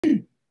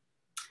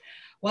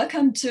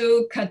Welcome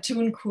to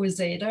Cartoon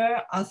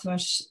Crusader, Arthur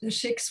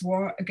Szyk's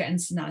War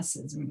Against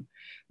Nazism.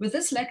 With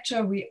this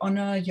lecture, we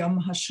honor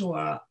Yom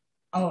HaShoah,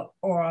 or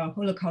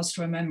Holocaust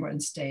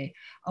Remembrance Day,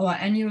 our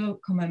annual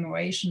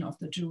commemoration of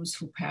the Jews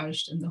who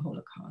perished in the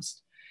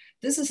Holocaust.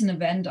 This is an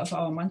event of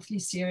our monthly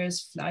series,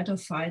 Flight or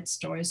Fight,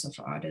 Stories of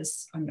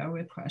Artists Under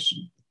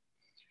Repression.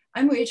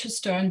 I'm Rachel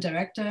Stern,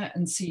 Director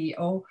and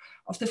CEO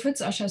of the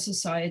Fritz Usher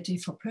Society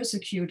for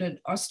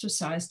Persecuted,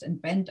 Ostracized,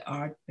 and Banned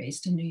Art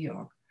based in New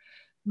York.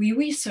 We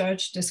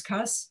research,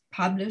 discuss,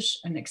 publish,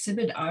 and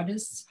exhibit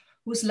artists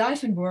whose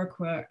life and work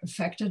were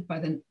affected by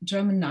the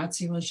German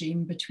Nazi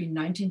regime between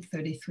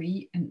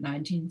 1933 and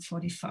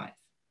 1945.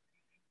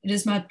 It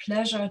is my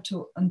pleasure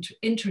to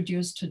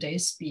introduce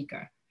today's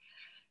speaker.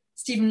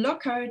 Stephen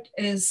Luckert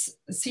is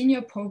a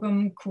senior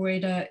program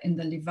curator in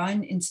the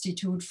Levine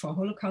Institute for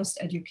Holocaust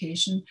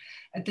Education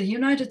at the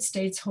United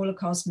States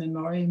Holocaust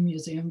Memorial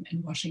Museum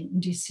in Washington,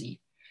 D.C.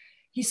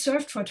 He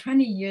served for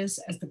 20 years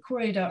as the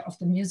curator of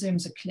the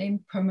museum's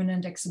acclaimed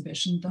permanent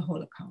exhibition, The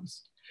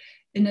Holocaust.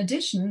 In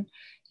addition,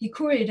 he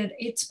curated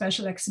 8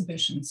 special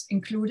exhibitions,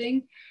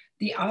 including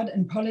The Art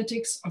and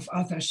Politics of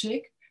Arthur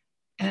Szyk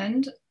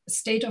and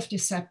State of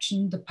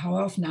Deception, The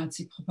Power of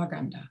Nazi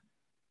Propaganda.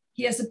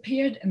 He has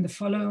appeared in the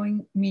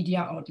following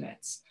media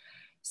outlets: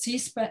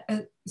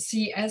 CS-SPAN,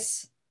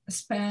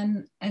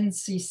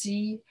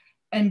 NCC,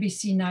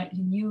 NBC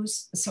Nightly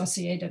News,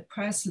 Associated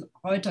Press,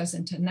 Reuters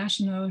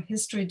International,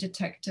 History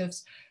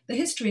Detectives, The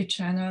History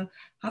Channel,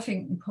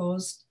 Huffington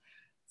Post,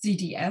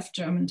 ZDF,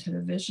 German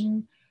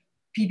Television,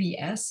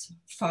 PBS,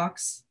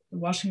 Fox, The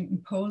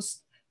Washington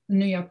Post, The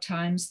New York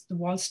Times, The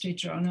Wall Street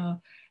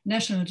Journal,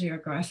 National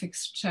Geographic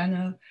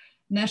Channel,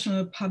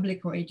 National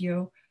Public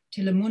Radio,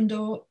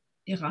 Telemundo,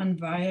 Iran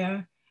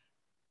Wire,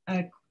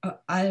 Al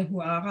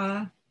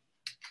Huara,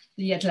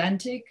 The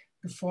Atlantic,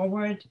 The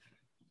Forward,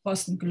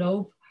 Boston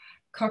Globe,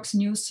 Cox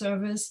News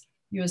Service,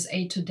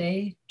 USA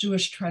Today,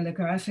 Jewish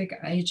Telegraphic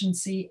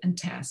Agency, and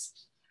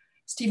TASS.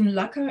 Stephen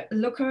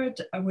Luckert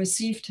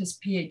received his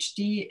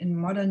PhD in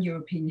Modern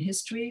European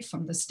History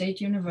from the State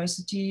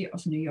University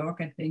of New York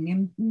at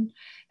Binghamton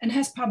and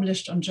has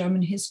published on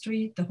German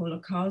history, the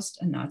Holocaust,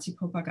 and Nazi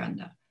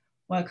propaganda.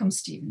 Welcome,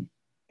 Stephen.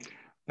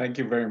 Thank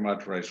you very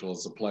much, Rachel.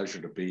 It's a pleasure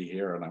to be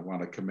here, and I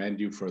want to commend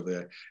you for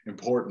the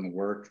important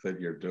work that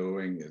you're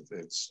doing.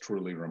 It's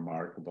truly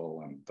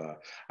remarkable, and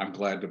I'm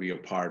glad to be a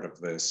part of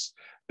this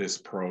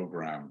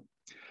program.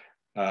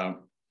 I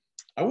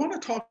want to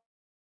talk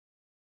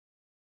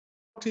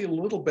to you a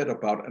little bit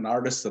about an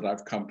artist that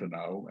I've come to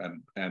know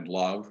and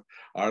love,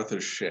 Arthur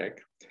Szyk.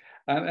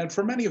 And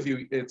for many of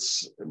you,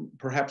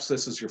 perhaps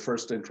this is your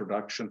first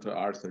introduction to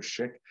Arthur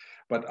Szyk,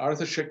 but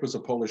Arthur Szyk was a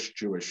Polish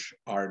Jewish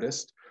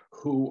artist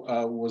who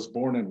was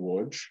born in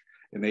Łódź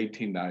in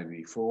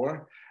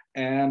 1894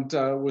 and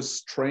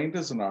was trained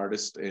as an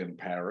artist in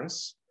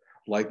Paris.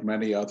 Like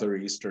many other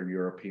Eastern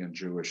European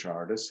Jewish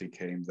artists, he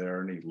came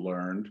there and he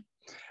learned.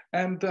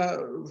 And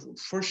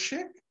for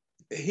Szyk,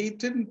 he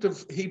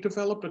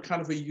developed a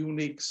kind of a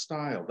unique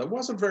style that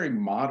wasn't very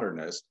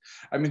modernist.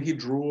 I mean, he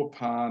drew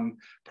upon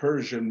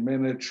Persian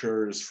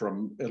miniatures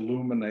from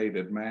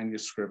illuminated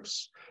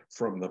manuscripts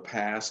from the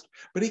past,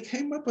 but he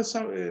came up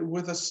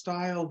with a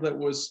style that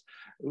was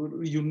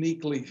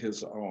uniquely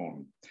his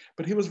own.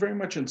 But he was very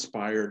much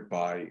inspired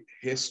by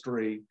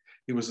history.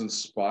 He was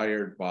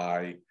inspired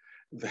by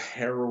the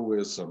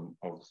heroism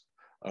of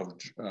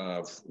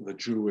the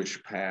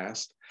Jewish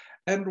past.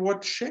 And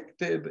what Szyk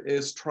did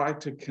is try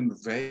to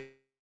convey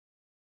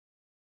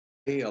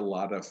a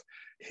lot of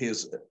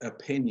his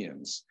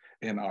opinions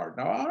in art.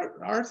 Now,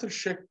 Arthur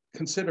Szyk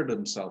considered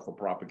himself a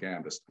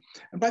propagandist.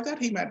 And by that,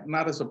 he meant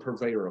not as a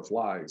purveyor of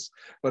lies,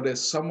 but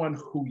as someone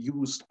who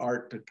used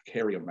art to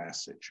carry a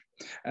message.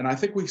 And I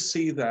think we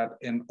see that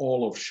in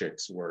all of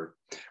Szyk's work,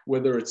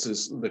 whether it's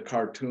the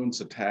cartoons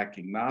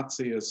attacking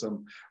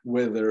Nazism,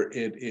 whether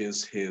it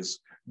is his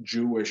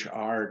Jewish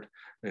art,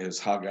 his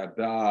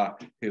Haggadah,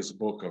 his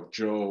Book of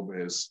Job,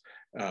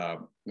 the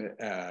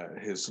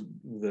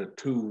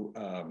 2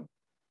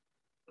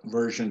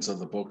 versions of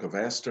the Book of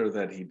Esther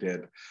that he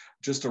did,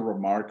 just a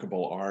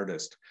remarkable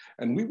artist.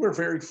 And we were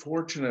very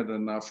fortunate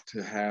enough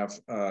to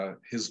have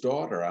his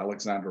daughter,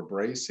 Alexandra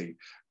Bracy,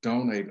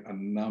 donate a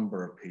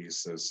number of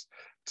pieces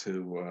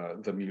to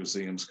the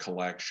museum's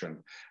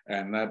collection.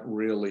 And that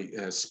really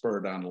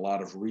spurred on a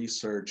lot of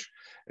research.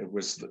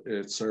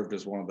 It served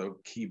as one of the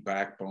key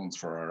backbones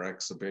for our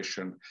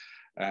exhibition.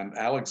 And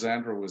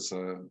Alexandra was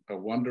a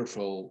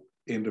wonderful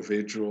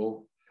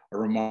individual, a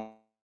remarkable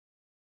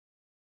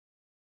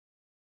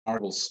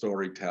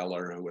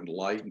storyteller who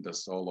enlightened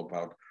us all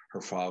about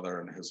her father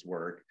and his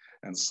work.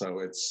 And so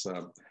it's,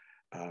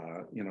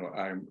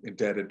 I'm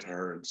indebted to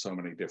her in so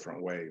many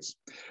different ways.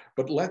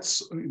 But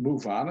let's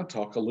move on and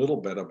talk a little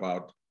bit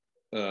about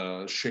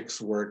Szyk's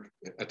work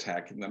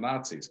attacking the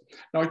Nazis.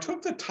 Now, I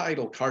took the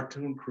title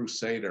Cartoon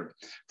Crusader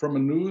from a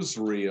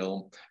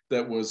newsreel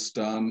that was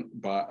done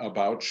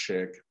about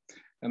Szyk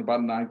in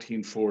about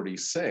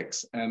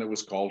 1946, and it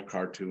was called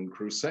Cartoon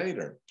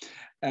Crusader.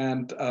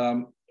 And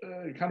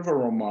kind of a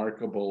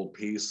remarkable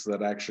piece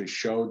that actually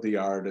showed the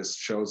artist,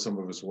 showed some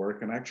of his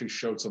work, and actually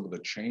showed some of the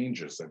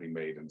changes that he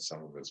made in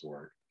some of his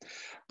work.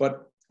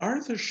 But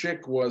Arthur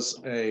Szyk was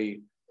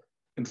a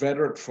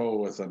inveterate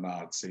foe of the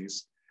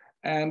Nazis,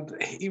 and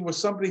he was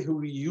somebody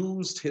who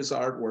used his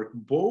artwork,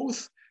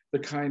 both the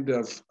kind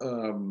of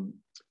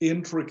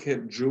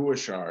intricate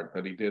Jewish art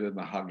that he did in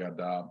the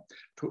Haggadah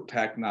to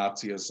attack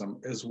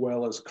Nazism, as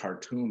well as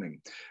cartooning.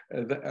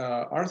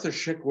 Arthur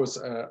Szyk was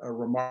a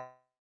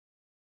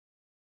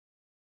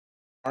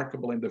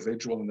remarkable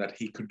individual in that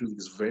he could do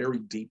these very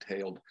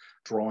detailed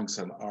drawings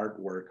and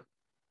artwork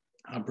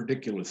on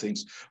particular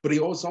things, but he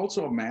was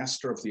also a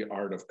master of the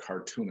art of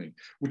cartooning,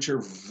 which are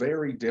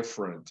very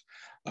different.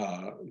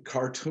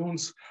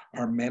 Cartoons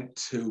are meant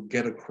to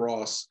get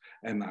across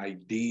an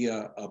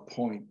idea, a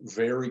point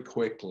very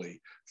quickly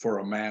for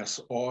a mass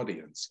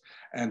audience.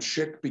 And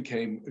Szyk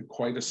became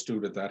quite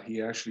astute at that.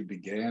 He actually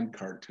began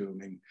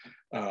cartooning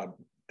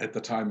at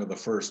the time of the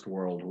First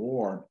World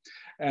War.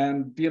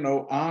 And, you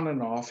know, on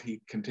and off, he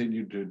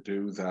continued to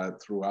do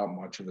that throughout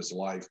much of his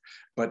life.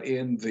 But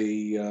in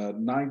the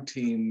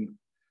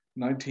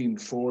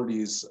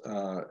 1940s,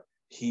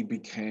 he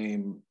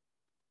became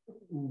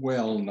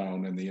well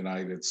known in the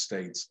United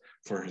States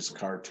for his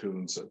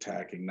cartoons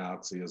attacking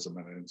Nazism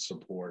and in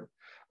support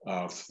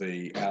of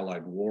the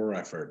Allied war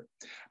effort.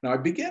 Now, I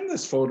began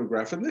this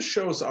photograph, and this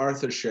shows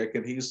Arthur Szyk,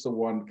 and he's the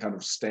one kind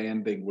of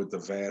standing with the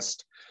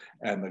vest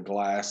and the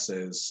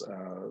glasses,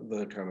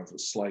 the kind of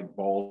slight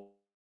balding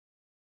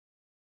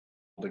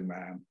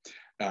man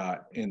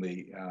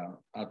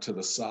to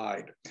the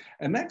side.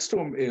 And next to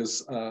him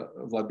is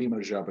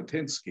Vladimir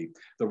Jabotinsky,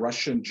 the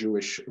Russian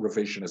Jewish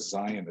revisionist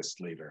Zionist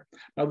leader.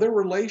 Now, their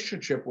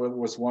relationship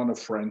was one of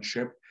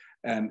friendship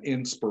and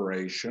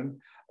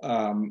inspiration.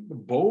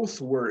 Both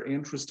were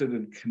interested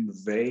in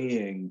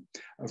conveying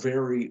a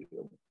very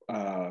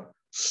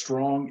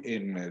strong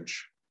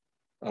image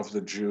of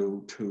the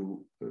Jew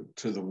to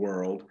the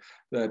world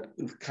that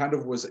kind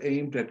of was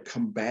aimed at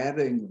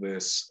combating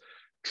this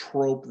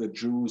trope that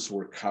Jews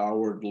were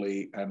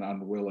cowardly and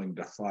unwilling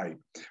to fight.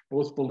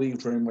 Both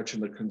believed very much in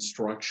the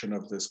construction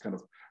of this kind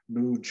of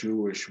new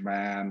Jewish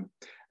man,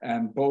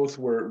 and both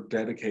were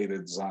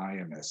dedicated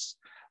Zionists.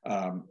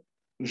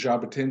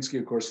 Jabotinsky,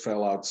 of course,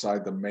 fell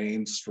outside the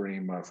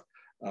mainstream of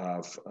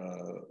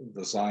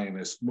the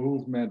Zionist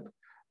movement,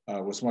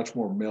 was much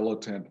more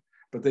militant,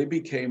 but they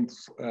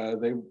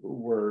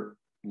were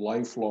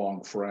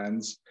lifelong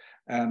friends.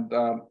 And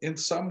in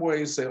some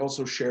ways, they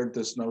also shared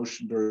this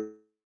notion during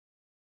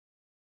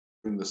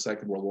the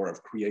Second World War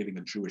of creating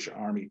a Jewish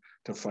army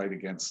to fight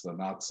against the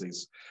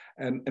Nazis.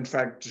 And in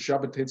fact,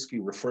 Jabotinsky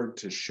referred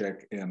to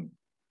Szyk in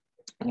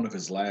one of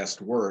his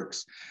last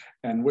works,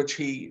 in which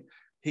he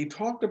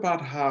talked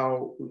about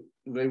how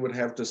they would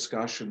have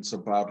discussions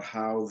about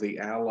how the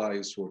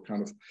Allies were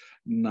kind of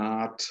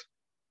not,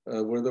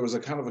 where there was a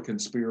kind of a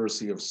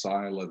conspiracy of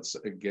silence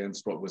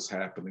against what was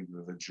happening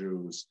to the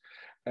Jews.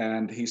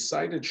 And he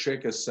cited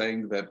Szyk as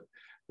saying that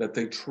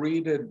they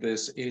treated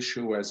this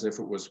issue as if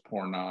it was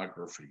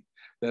pornography.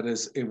 That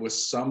is, it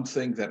was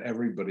something that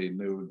everybody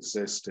knew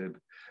existed,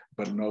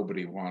 but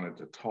nobody wanted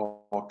to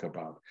talk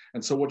about.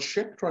 And so what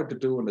Szyk tried to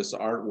do in his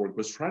artwork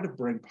was try to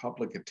bring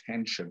public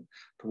attention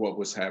to what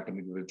was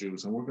happening to the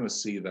Jews. And we're going to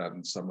see that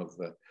in some of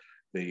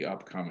the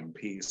upcoming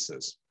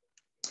pieces.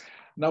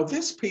 Now,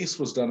 this piece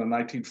was done in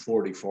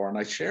 1944, and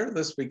I share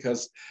this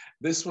because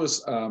this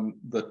was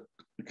the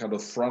kind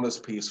of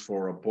frontispiece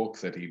for a book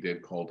that he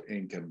did called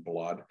Ink and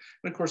Blood.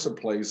 And of course, it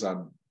plays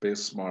on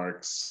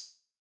Bismarck's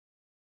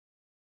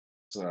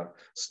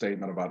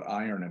statement about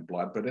iron and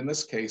blood, but in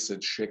this case,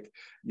 it's Szyk,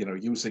 you know,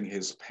 using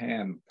his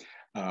pen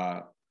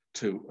as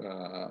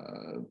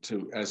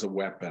a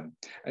weapon.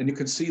 And you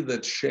can see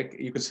that Szyk,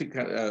 you can see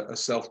kind of a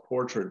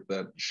self-portrait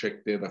that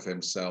Szyk did of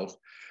himself,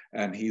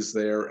 and he's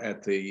there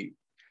at the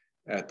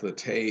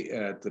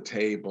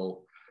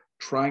table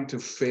trying to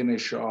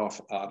finish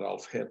off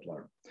Adolf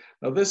Hitler.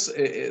 Now, this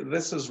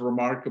is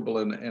remarkable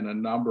in a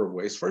number of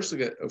ways. First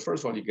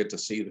of all, you get to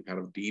see the kind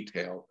of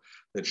detail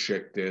that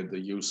Szyk did, the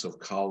use of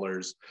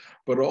colors,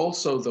 but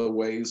also the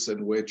ways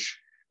in which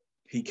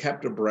he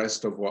kept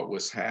abreast of what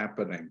was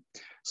happening.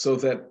 So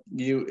that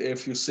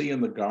if you see in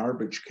the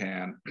garbage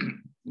can,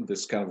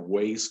 this kind of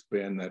waste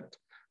bin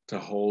to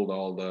hold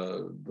all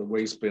the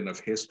waste bin of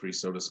history,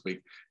 so to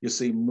speak, you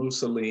see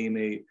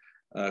Mussolini,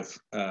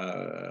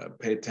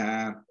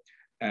 Pétain,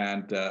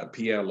 and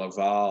Pierre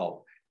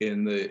Laval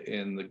in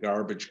the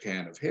garbage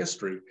can of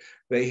history.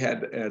 They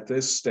had, at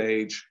this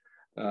stage,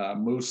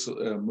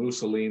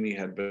 Mussolini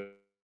had been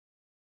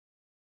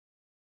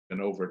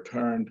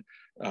overturned.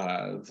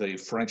 The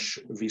French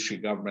Vichy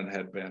government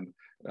had been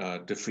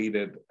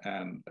defeated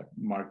and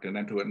marked an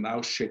end to it. Now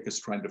Szyk is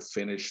trying to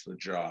finish the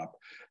job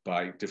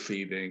by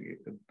defeating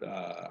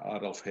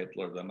Adolf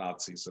Hitler, the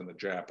Nazis, and the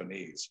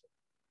Japanese.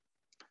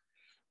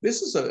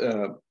 This is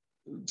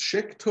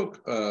Szyk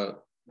took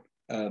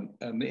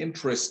an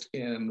interest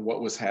in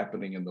what was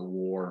happening in the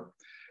war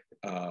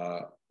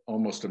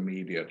almost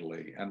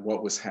immediately, and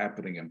what was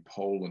happening in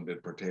Poland in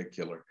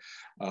particular.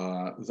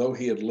 Though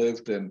he had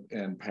lived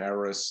in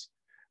Paris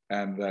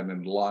and then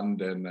in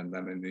London and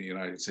then in the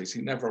United States,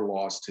 he never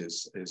lost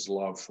his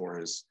love for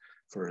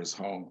his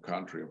home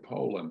country of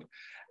Poland.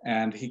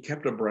 And he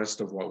kept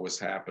abreast of what was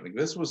happening.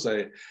 This was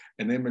an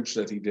image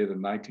that he did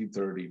in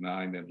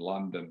 1939 in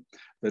London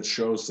that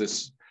shows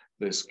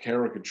this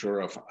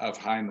caricature of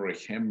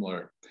Heinrich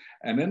Himmler.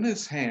 And in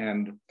his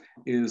hand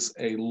is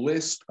a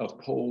list of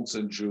Poles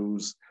and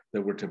Jews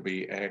that were to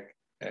be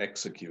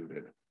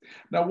executed.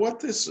 Now, what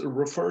this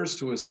refers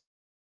to is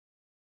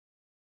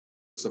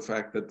the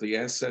fact that the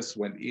SS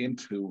went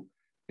into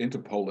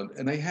Poland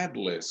and they had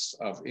lists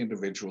of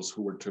individuals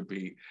who were to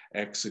be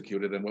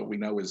executed. And what we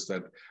know is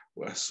that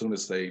as soon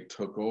as they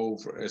took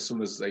over, as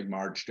soon as they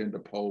marched into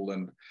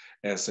Poland,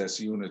 SS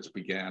units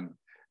began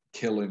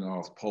killing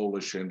off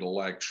Polish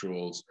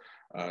intellectuals,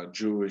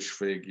 Jewish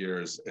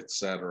figures,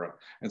 etc.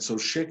 And so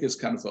Szyk is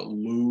kind of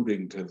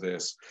alluding to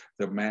this,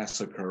 the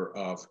massacre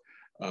of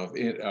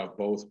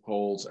both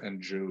Poles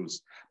and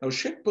Jews. Now,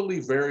 Szyk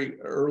believed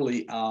very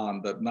early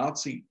on that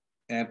Nazi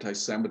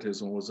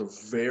anti-Semitism was a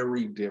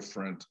very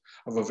different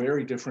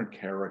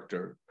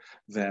character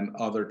than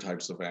other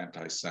types of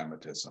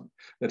anti-Semitism.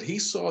 That he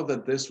saw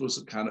that this was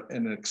a kind of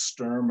an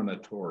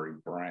exterminatory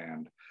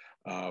brand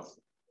of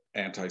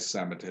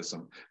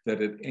anti-Semitism,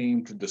 that it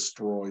aimed to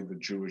destroy the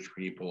Jewish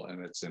people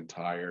in its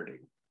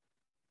entirety.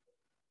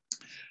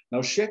 Now,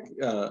 Szyk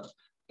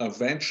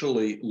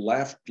eventually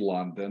left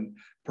London,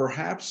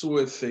 perhaps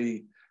with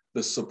the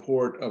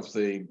support of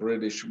the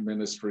British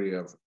Ministry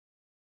of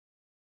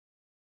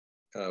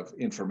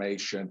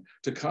Information,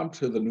 to come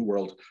to the New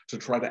World to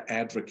try to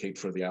advocate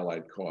for the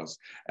Allied cause.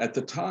 At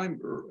the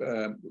time,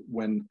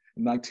 when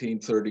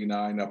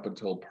 1939 up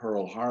until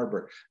Pearl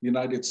Harbor, the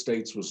United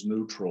States was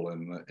neutral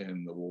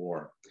in the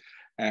war.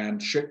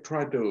 And Szyk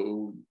tried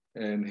to,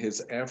 in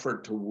his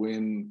effort to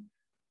win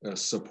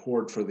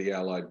support for the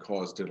Allied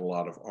cause, did a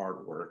lot of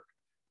artwork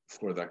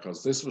for that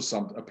cause. This was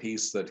a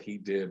piece that he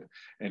did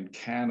in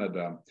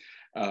Canada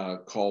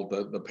called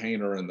the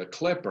Painter and the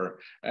Clipper.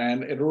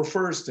 And it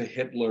refers to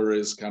Hitler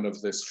as kind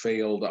of this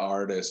failed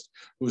artist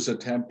who's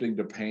attempting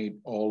to paint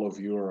all of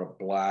Europe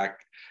black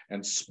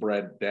and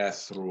spread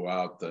death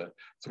throughout the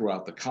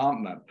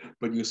continent.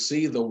 But you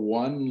see the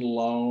one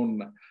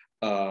lone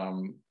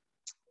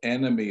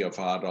enemy of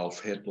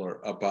Adolf Hitler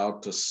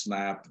about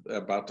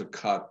to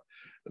cut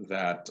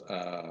that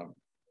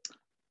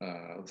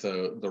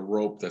the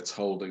rope that's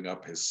holding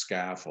up his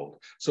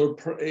scaffold. So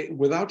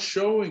without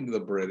showing the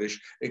British,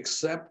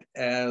 except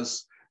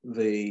as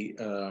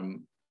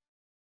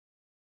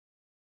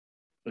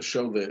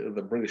show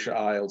the British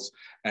Isles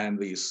and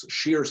these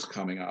shears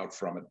coming out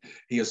from it,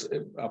 he is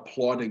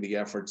applauding the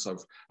efforts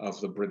of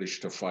the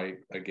British to fight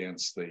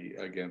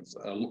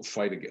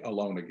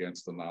alone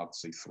against the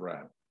Nazi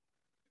threat.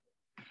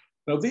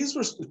 Now, these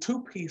were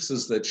two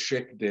pieces that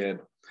Szyk did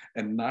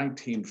in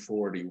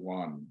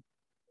 1941.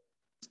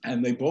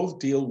 And they both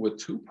deal with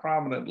two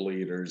prominent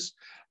leaders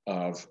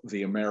of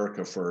the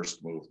America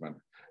First movement,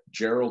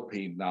 Gerald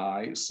P.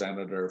 Nye,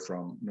 senator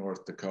from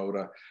North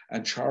Dakota,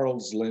 and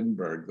Charles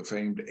Lindbergh, the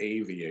famed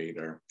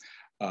aviator,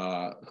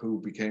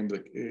 who became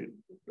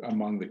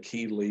among the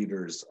key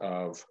leaders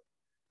of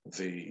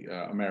the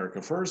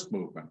America First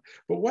movement.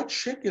 But what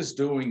Szyk is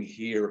doing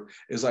here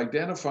is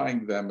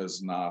identifying them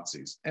as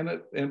Nazis. And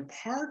in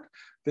part,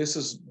 this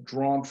is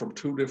drawn from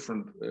two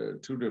different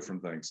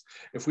things.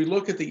 If we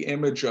look at the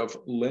image of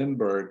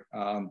Lindbergh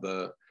on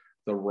the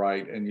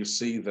right, and you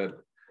see that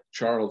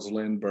Charles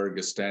Lindbergh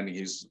is standing,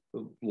 he's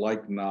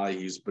like Nye,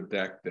 he's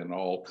bedecked in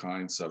all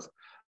kinds of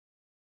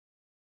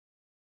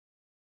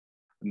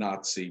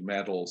Nazi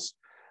medals.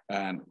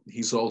 And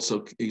he's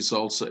also,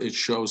 it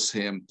shows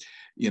him,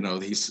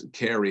 he's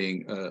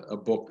carrying a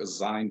book, a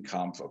Sein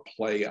Kampf, a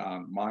play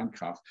on Mein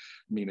Kampf,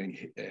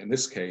 meaning in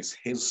this case,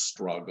 his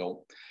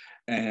struggle.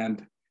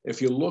 And if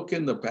you look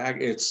in the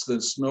back, it's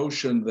this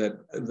notion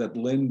that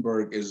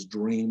Lindbergh is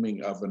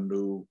dreaming of a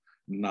new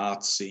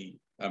Nazi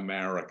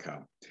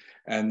America.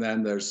 And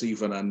then there's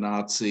even a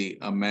Nazi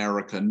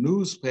America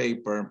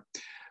newspaper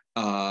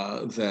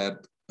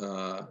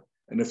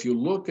and if you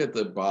look at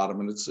the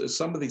bottom, and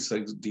some of these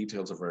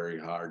details are very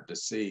hard to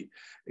see,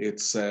 it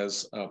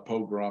says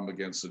pogrom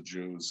against the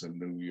Jews in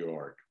New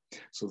York.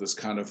 So this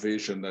kind of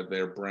vision that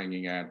they're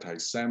bringing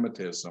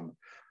anti-Semitism,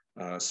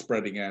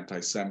 spreading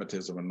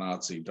anti-Semitism and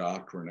Nazi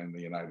doctrine in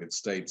the United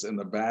States. In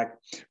the back,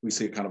 we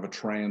see kind of a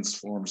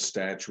transformed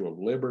Statue of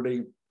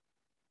Liberty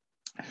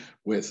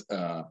with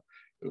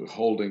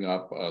holding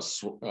up a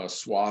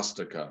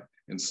swastika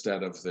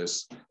instead of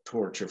this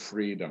torch of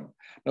freedom.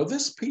 Now,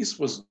 this piece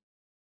was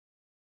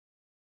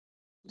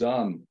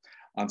done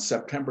on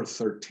September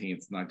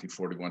 13th,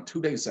 1941,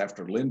 2 days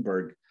after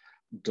Lindbergh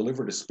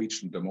delivered a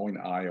speech in Des Moines,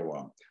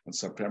 Iowa on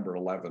September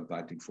 11th,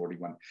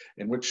 1941,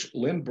 in which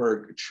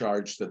Lindbergh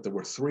charged that there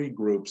were three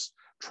groups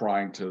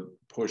trying to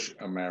push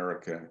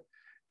America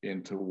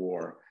into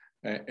war: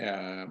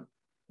 the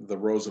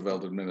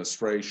Roosevelt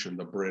administration,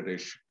 the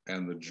British,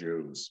 and the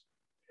Jews.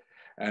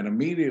 And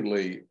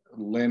immediately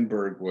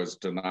Lindbergh was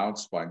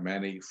denounced by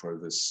many for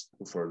this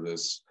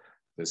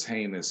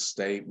heinous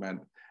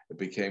statement. It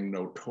became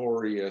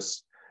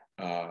notorious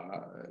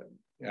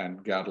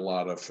and got a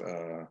lot of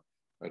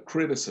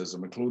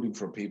criticism, including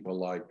from people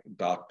like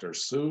Dr.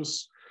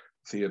 Seuss,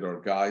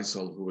 Theodore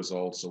Geisel, who was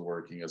also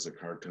working as a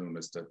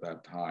cartoonist at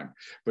that time.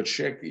 But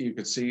Szyk, you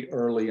could see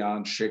early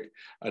on, Szyk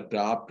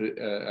adopted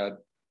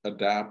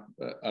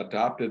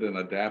and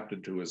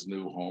adapted to his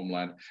new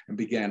homeland and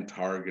began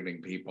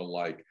targeting people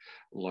like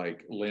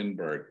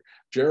Lindbergh.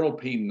 Gerald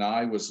P.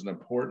 Nye was an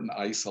important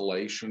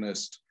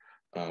isolationist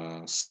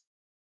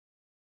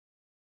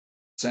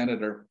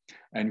senator,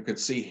 and you could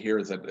see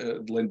here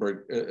that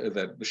Lindbergh,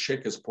 that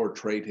Szyk has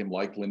portrayed him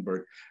like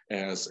Lindbergh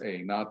as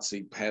a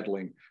Nazi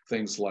peddling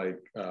things like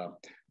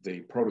the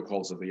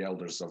Protocols of the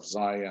Elders of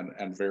Zion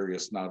and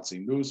various Nazi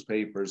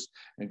newspapers,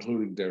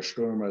 including Der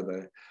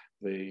Stürmer,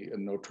 the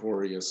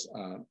notorious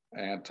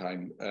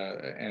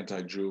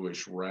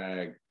anti-Jewish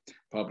rag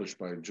published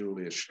by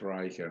Julius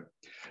Streicher.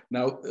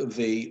 Now,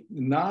 the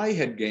Nye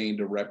had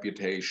gained a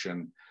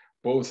reputation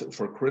both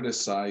for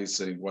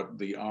criticizing what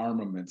the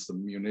armaments, the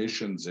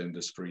munitions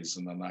industries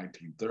in the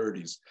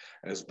 1930s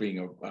as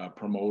being a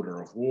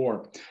promoter of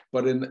war.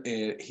 But in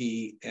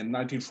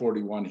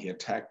 1941, he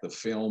attacked the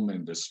film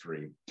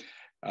industry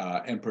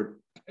and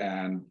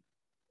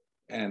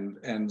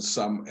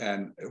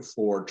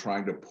for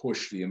trying to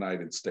push the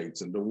United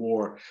States into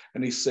war.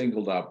 And he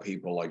singled out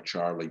people like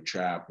Charlie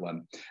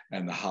Chaplin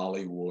and the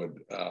Hollywood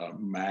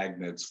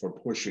magnates for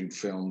pushing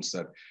films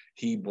that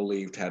he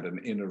believed had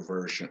an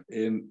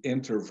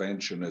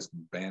interventionist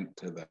bent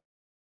to them.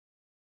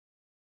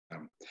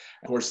 Of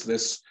course,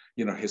 this,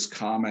 his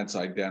comments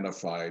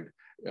identified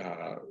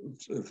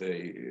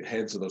the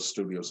heads of those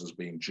studios as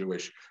being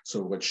Jewish.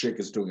 So what Szyk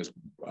is doing is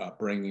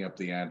bringing up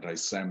the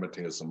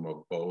anti-Semitism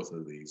of both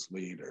of these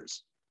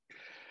leaders.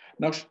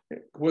 Now, Szyk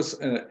was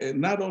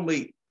not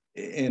only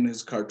in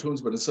his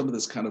cartoons, but in some of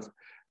this kind of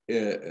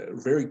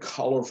very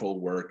colorful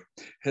work.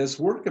 His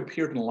work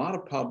appeared in a lot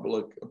of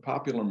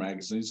popular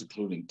magazines,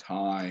 including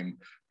Time,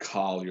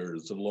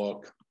 Collier's,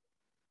 Look,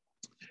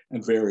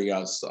 and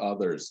various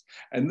others.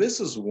 And this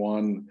is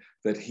one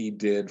that he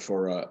did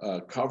for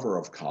a cover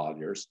of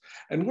Collier's.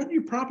 And what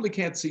you probably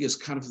can't see is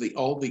kind of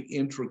all the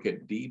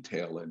intricate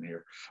detail in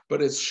here,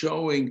 but it's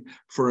showing,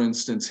 for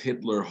instance,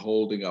 Hitler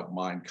holding up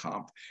Mein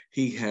Kampf.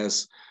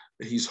 He's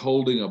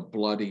holding a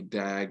bloody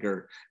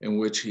dagger in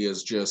which he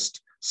has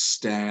just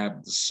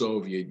stabbed the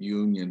Soviet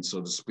Union,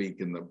 so to speak,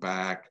 in the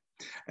back.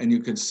 And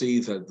you can see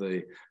that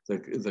the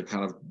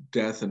kind of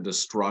death and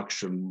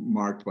destruction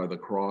marked by the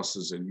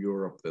crosses in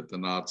Europe that the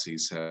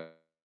Nazis have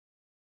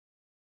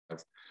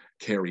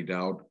carried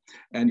out.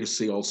 And you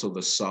see also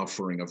the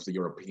suffering of the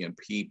European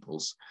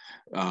peoples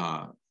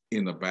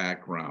in the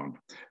background.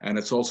 And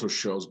it also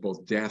shows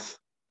both death,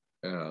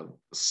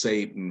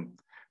 Satan,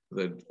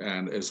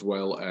 and as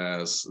well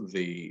as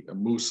the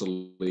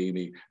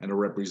Mussolini and a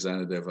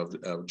representative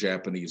of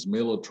Japanese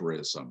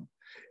militarism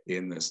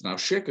in this. Now,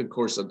 Szyk, of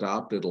course,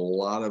 adopted a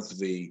lot of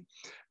the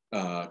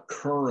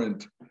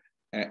current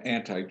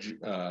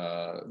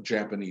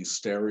anti-Japanese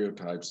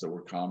stereotypes that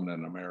were common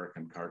in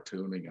American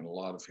cartooning in a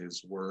lot of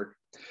his work.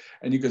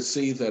 And you could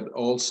see that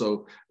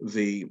also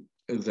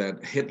that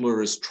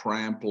Hitler is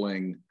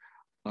trampling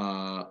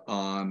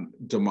on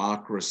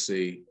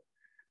democracy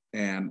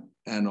and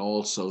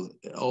also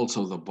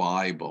the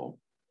Bible.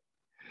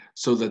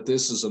 So that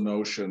this is a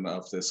notion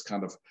of this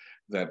kind of,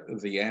 that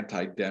the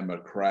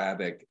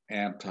anti-democratic,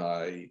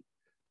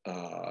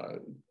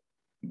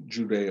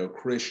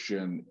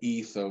 Judeo-Christian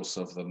ethos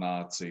of the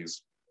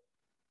Nazis.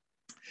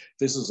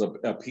 This is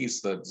a piece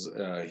that's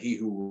he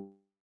who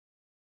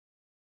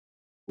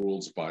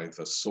rules by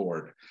the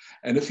sword.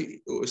 And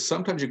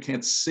sometimes you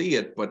can't see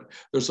it, but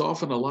there's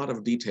often a lot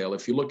of detail.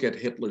 If you look at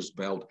Hitler's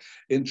belt,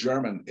 in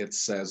German, it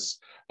says,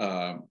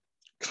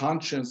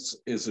 conscience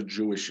is a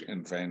Jewish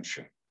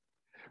invention,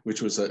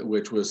 which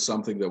was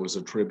something that was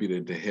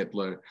attributed to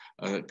Hitler,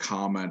 a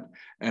comment.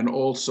 And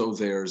also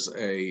there's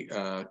a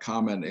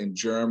comment in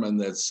German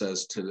that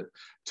says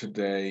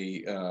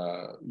today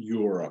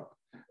Europe,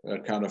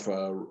 kind of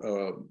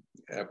a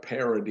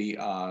parody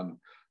on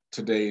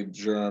today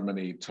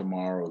Germany,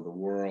 tomorrow the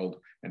world.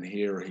 And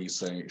here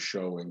he's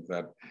showing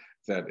that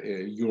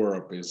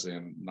Europe is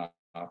in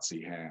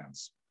Nazi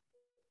hands.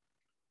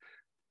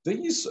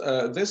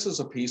 This is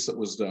a piece that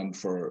was done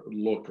for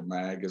Look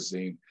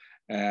magazine.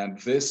 And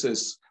this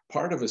is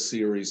part of a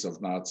series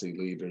of Nazi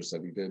leaders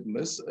that he did. And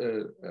this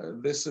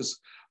is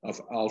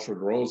of Alfred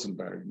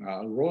Rosenberg.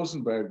 Now,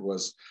 Rosenberg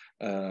was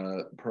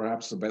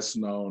perhaps the best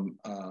known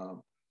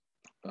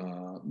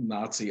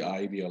Nazi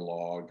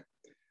ideologue.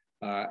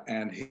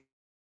 And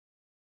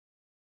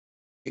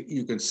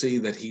you can see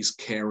that he's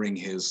carrying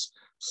his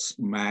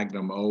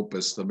magnum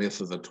opus, The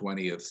Myth of the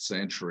 20th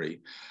Century,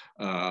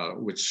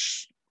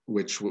 which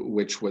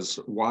was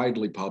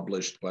widely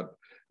published, but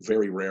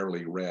very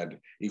rarely read,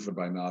 even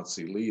by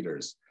Nazi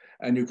leaders.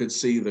 And you could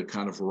see the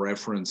kind of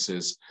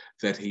references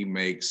that he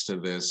makes to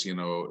this,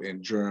 in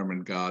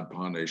German, God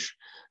punish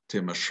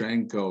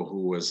Timoshenko,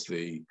 who was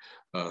the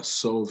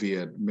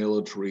Soviet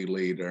military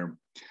leader.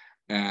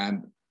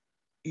 And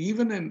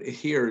even in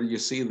here, you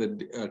see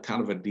the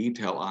kind of a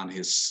detail on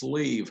his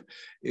sleeve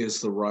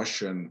is the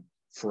Russian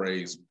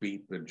phrase,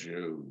 beat the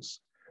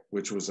Jews,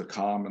 which was a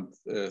common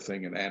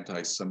thing in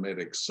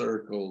anti-Semitic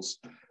circles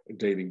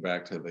dating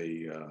back to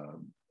the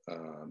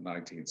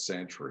 19th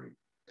century.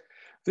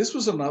 This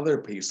was another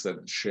piece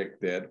that Szyk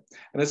did,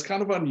 and it's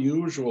kind of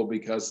unusual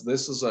because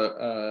this is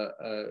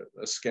a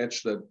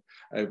sketch that,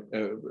 a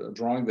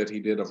drawing that he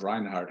did of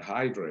Reinhard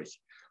Heydrich,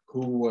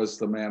 who was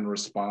the man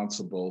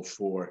responsible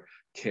for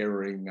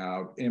carrying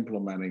out,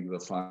 implementing the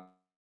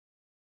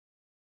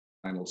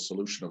final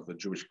solution of the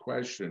Jewish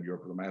question in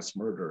Europe, the mass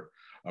murder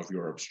of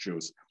Europe's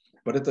Jews.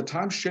 But at the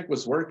time Szyk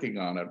was working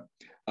on it,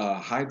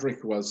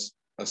 Heydrich was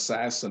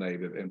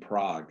assassinated in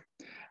Prague.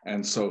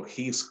 And so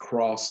he's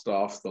crossed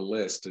off the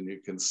list, and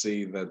you can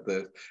see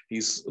that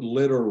he's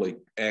literally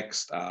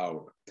X'd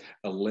out,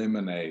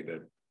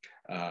 eliminated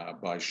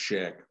by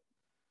Szyk.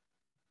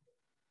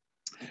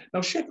 Now,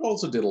 Szyk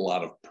also did a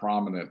lot of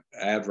prominent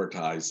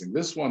advertising.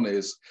 This one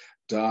is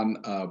done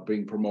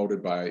being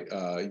promoted by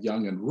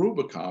Young and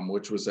Rubicam,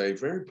 which was a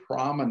very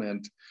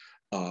prominent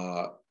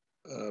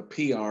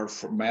PR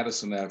for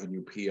Madison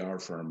Avenue PR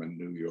firm in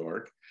New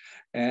York.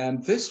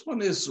 And this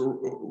one is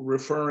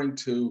referring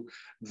to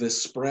the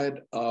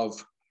spread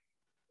of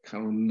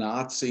kind of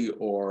Nazi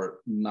or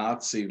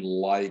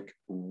Nazi-like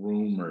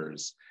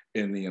rumors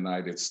in the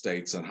United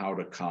States and how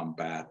to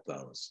combat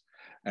those,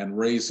 and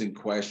raising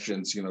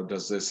questions, you know,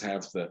 does this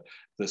have the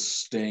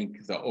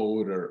stink, the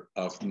odor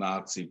of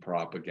Nazi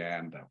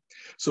propaganda?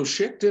 So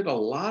Szyk did a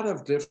lot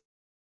of different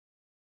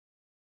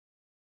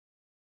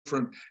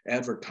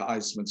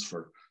advertisements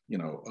for, you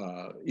know,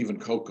 even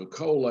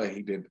Coca-Cola.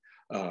 He did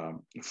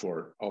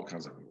for all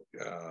kinds of,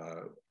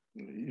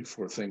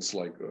 for things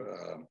like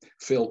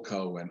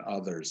Philco and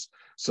others.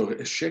 So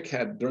Szyk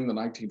had, during the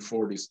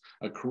 1940s,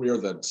 a career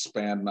that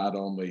spanned not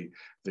only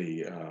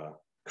the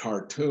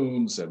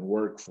cartoons and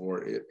work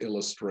for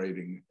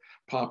illustrating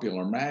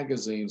popular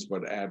magazines,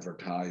 but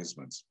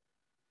advertisements.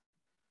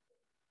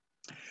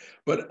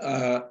 But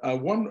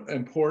one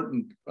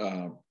important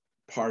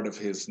part of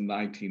his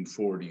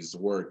 1940s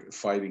work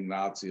fighting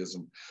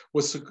Nazism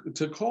was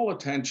to call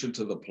attention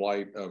to the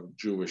plight of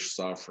Jewish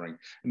suffering,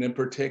 and in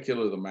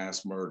particular, the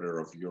mass murder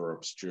of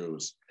Europe's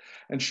Jews.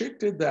 And Szyk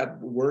did that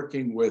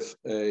working with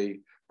a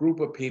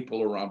group of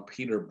people around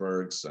Peter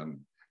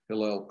Bergson,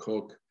 Hillel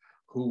Kook,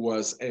 who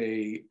was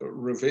a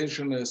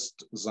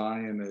revisionist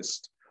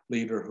Zionist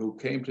leader who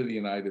came to the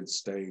United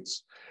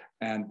States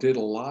and did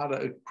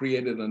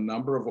created a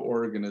number of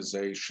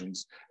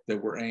organizations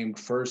that were aimed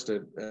first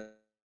at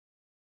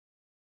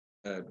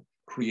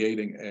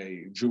creating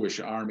a Jewish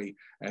army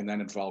and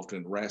then involved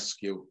in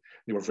rescue.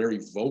 They were very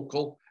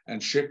vocal,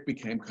 and Szyk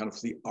became kind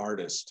of the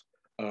artist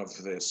of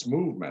this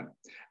movement.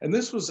 And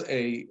this was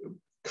a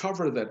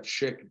cover that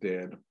Szyk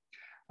did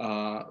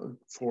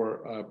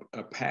for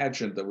a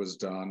pageant that was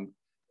done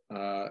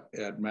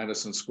at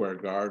Madison Square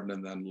Garden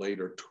and then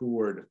later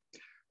toured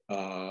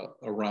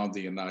around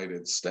the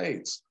United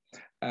States.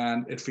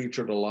 And it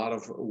featured a lot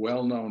of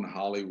well-known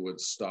Hollywood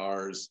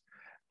stars.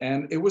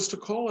 And it was to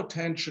call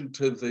attention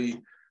to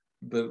the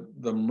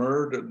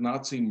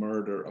Nazi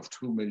murder of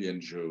 2 million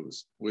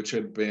Jews, which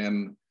had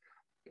been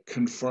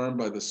confirmed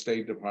by the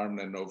State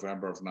Department in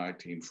November of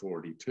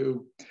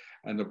 1942.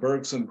 And the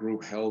Bergson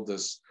Group held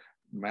this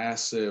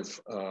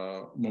massive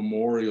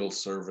memorial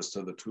service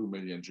to the 2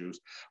 million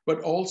Jews,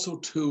 but also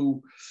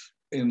to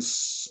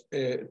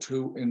inspire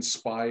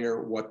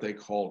what they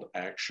called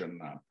action,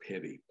 not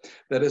pity.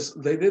 That is,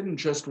 they didn't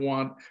just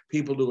want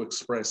people to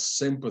express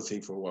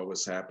sympathy for what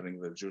was happening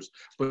to the Jews,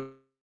 but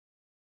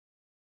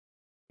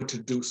to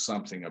do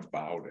something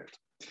about it.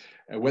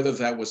 And whether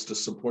that was to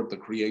support the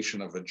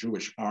creation of a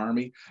Jewish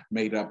army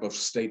made up of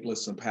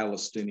stateless and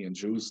Palestinian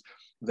Jews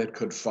that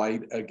could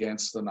fight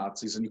against the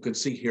Nazis. And you can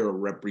see here a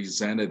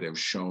representative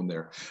shown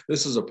there.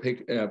 This is a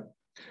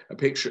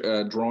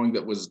drawing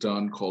that was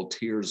done called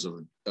Tears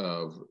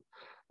of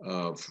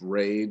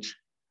Rage.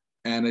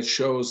 And it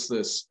shows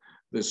this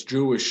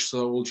Jewish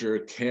soldier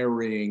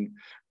carrying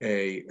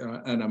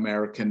an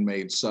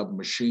American-made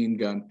submachine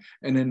gun.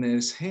 And in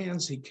his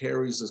hands, he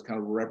carries this kind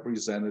of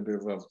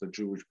representative of the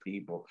Jewish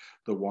people,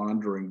 the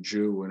wandering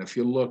Jew. And if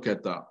you look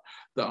at the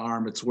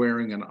arm, it's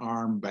wearing an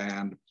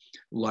armband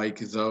like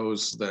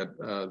those that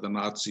the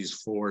Nazis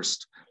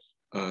forced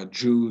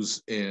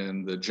Jews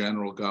in the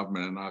general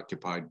government in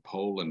occupied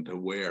Poland to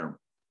wear.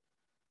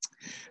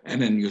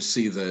 And then you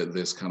see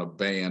this kind of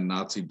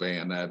Nazi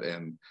bayonet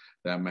in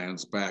that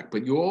man's back.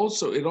 But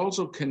it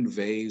also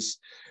conveys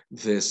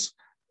this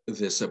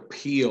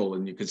appeal,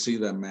 and you can see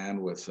that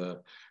man with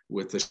the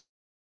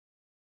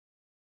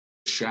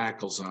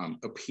shackles on,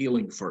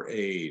 appealing for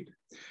aid.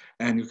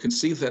 And you can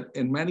see that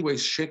in many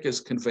ways, Szyk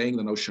is conveying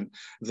the notion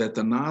that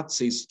the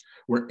Nazis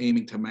were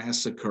aiming to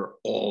massacre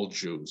all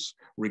Jews,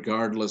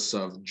 regardless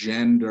of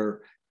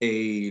gender,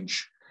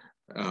 age,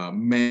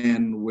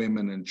 men,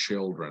 women, and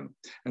children.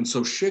 And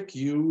so Szyk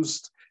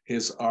used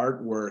his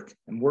artwork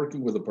and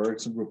working with the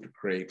Bergson Group to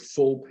create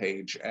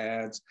full-page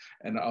ads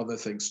and other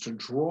things to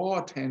draw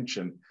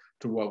attention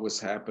to what was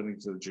happening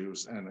to the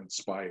Jews and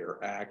inspire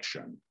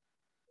action.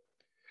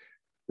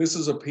 This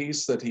is a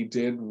piece that he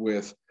did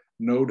with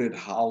noted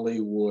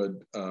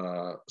Hollywood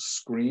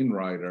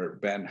screenwriter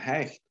Ben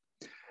Hecht,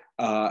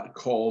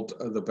 called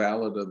The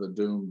Ballad of the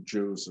Doomed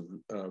Jews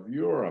of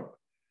Europe.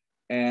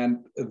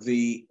 And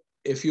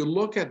if you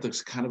look at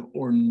this kind of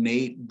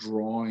ornate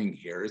drawing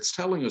here, it's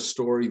telling a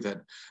story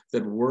that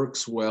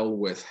works well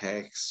with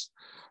Hecht's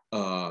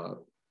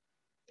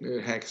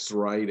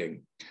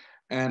writing.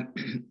 And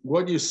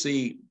what you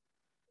see,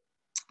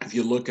 if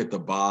you look at the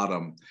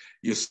bottom,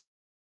 you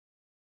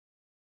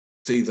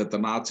see that the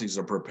Nazis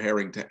are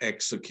preparing to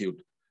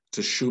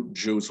shoot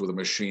Jews with a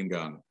machine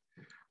gun.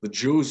 The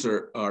Jews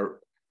are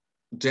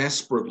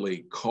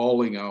desperately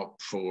calling out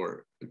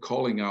for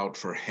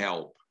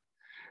help.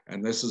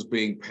 And this is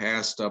being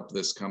passed up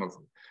this kind of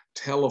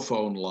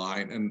telephone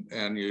line.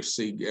 And you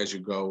see as you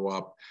go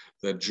up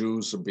that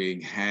Jews are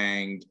being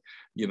hanged,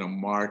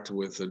 marked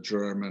with the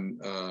German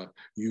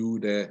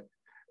Jude.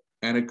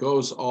 And it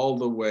goes all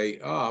the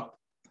way up,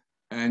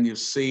 and you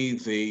see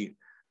the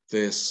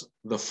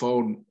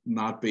phone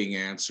not being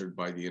answered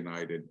by the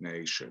United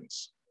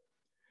Nations.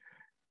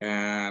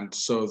 And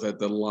so that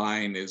the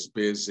line is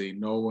busy,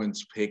 no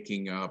one's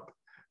picking up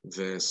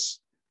this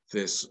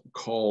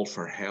call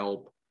for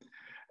help.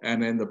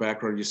 And in the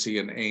background, you see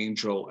an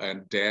angel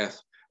and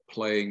death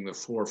playing the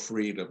four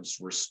freedoms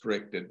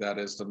restricted. That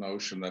is the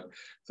notion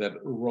that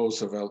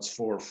Roosevelt's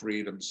four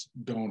freedoms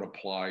don't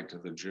apply to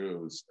the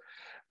Jews.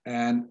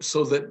 And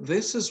so that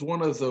this is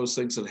one of those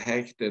things that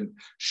Hecht and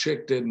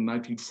Szyk did in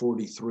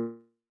 1943.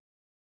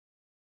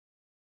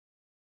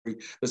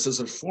 This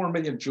is 4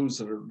 million Jews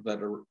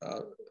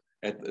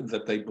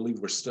that they believe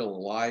were still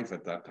alive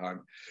at that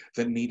time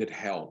that needed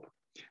help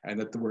and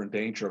that they were in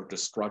danger of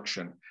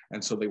destruction.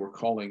 And so they were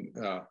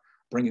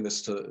bringing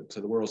this to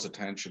the world's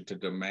attention to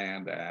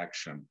demand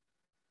action.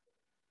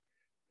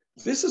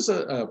 This is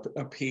a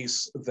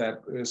piece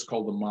that is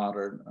called the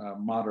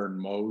modern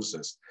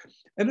Moses,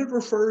 and it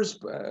refers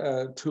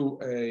to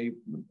a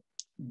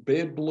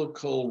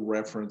biblical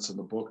reference in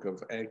the book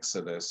of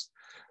Exodus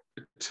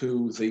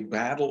to the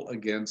battle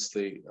against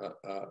the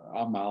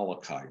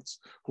Amalekites,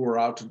 who were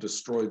out to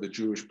destroy the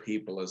Jewish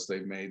people as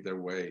they made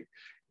their way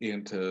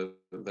into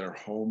their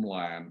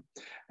homeland.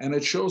 And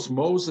it shows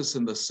Moses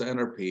in the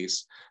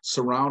centerpiece,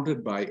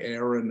 surrounded by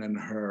Aaron and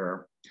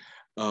Hur.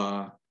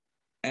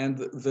 And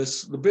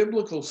the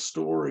biblical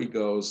story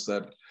goes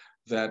that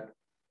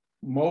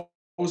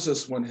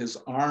Moses, when his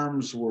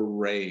arms were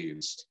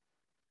raised,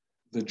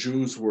 the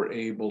Jews were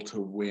able to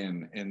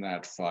win in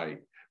that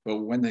fight.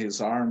 But when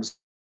his arms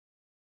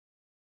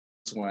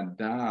went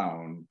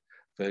down,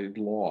 they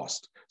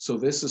lost. So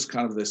this is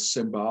kind of this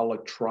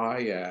symbolic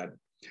triad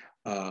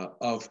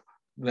of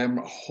them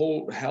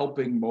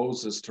helping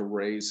Moses to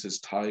raise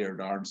his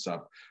tired arms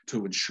up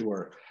to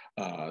ensure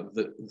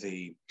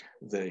the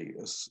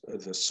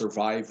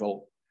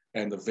survival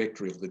and the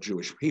victory of the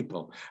Jewish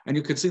people. And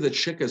you can see that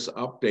Szyk has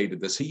updated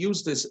this. He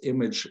used this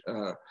image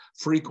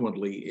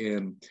frequently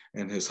in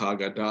his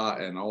Haggadah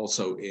and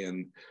also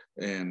in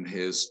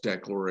his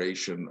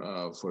declaration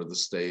for the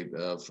state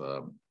of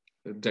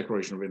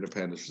Declaration of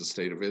Independence for the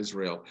State of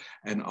Israel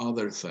and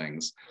other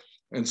things.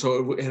 And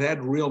so it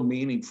had real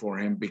meaning for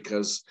him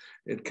because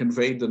it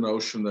conveyed the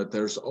notion that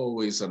there's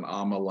always an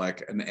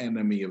Amalek, an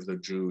enemy of the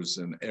Jews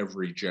in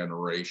every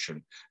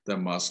generation that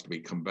must be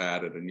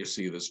combated. And you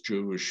see this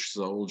Jewish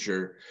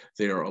soldier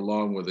there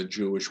along with a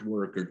Jewish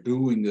worker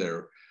doing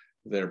their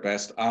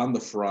best on the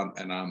front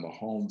and on the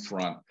home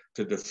front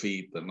to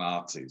defeat the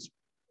Nazis.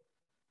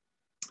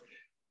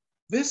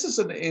 This is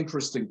an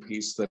interesting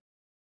piece that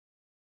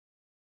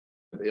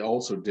they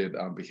also did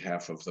on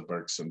behalf of the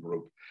Bergson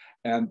Group.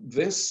 And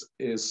this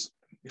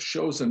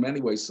shows in many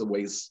ways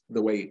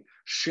the way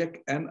Szyk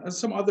and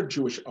some other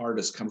Jewish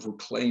artists kind of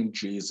reclaim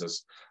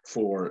Jesus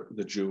for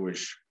the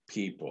Jewish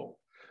people.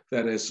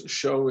 That is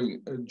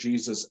showing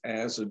Jesus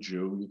as a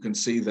Jew. You can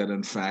see that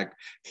in fact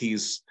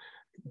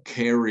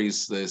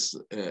carries this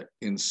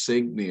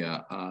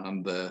insignia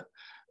on the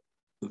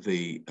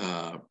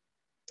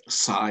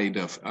side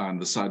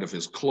of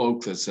his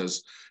cloak that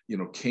says,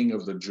 King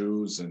of the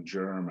Jews in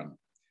German.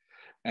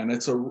 And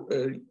it's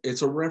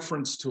a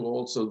reference to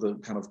also the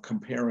kind of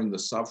comparing the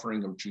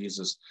suffering of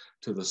Jesus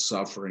to the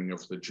suffering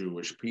of the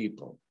Jewish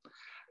people.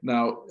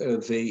 Now,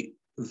 the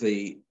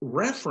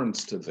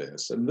reference to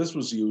this, and this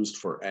was used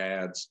for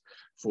ads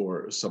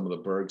for some of the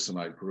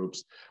Bergsonite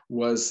groups,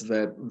 was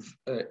that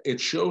it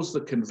shows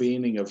the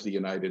convening of the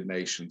United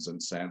Nations in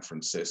San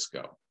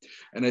Francisco.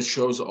 And it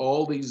shows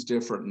all these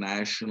different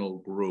national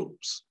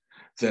groups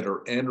that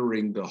are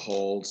entering the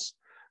halls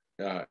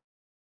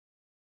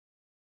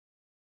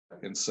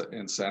in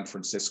San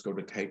Francisco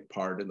to take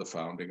part in the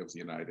founding of the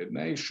United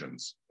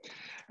Nations.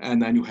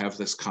 And then you have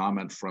this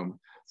comment from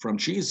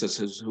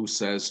Jesus who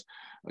says,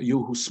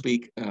 "You who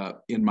speak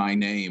in my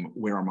name,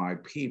 where are my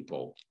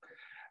people?"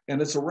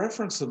 And it's a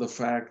reference to the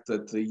fact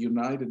that the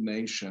United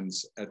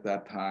Nations at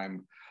that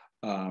time,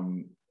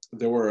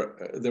 there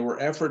were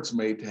efforts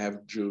made to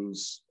have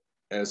Jews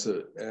as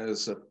a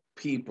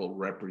people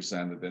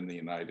represented in the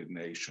United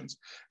Nations,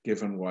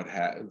 given what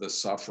the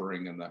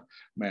suffering and the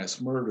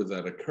mass murder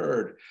that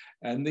occurred,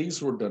 and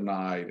these were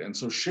denied. And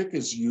so Szyk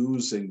is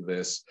using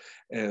this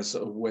as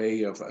a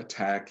way of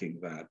attacking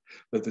that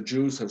the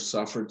Jews have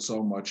suffered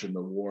so much in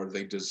the war,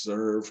 they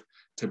deserve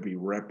to be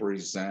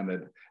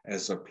represented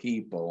as a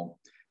people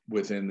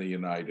within the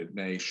United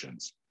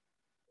Nations.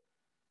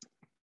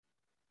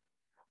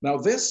 Now,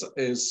 this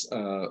is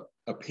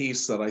a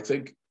piece that I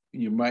think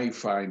you may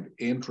find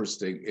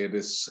interesting. It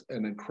is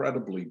an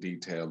incredibly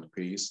detailed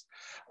piece.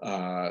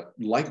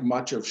 Like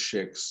much of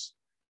Szyk's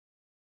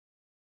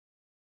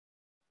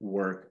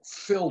work,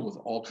 filled with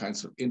all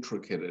kinds of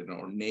intricate and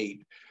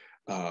ornate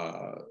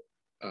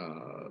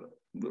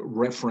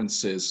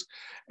references.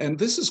 And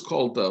this is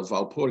called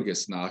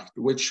Walpurgisnacht,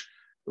 which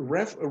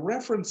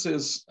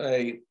references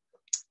a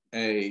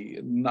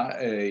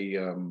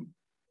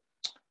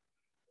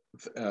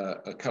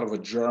kind of a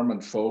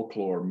German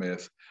folklore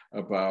myth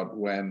about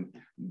when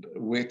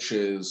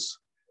witches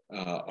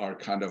are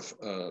kind of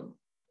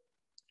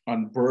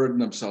unburden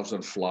themselves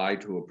and fly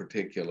to a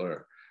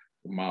particular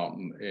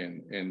mountain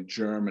in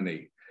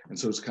Germany. And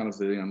so it's kind of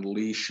the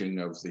unleashing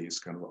of these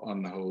kind of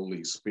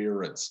unholy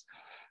spirits.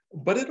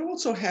 But it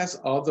also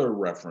has other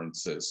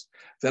references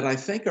that I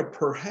think are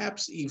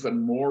perhaps even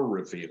more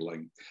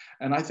revealing.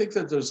 And I think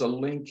that there's a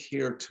link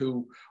here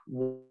to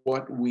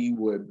what we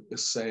would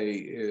say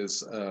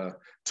is to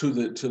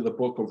the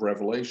book of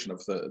Revelation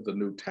of the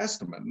New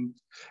Testament.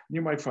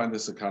 You might find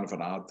this a kind of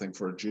an odd thing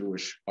for a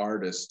Jewish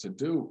artist to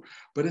do,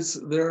 but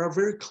there are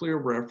very clear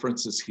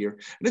references here.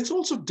 And it's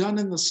also done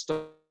in the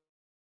style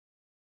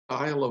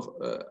of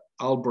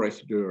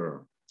Albrecht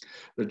Dürer,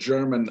 the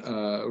German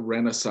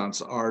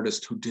Renaissance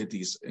artist who did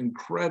these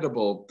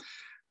incredible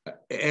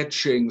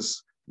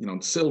etchings,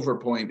 silver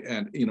point,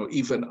 and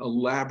even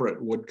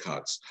elaborate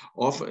woodcuts,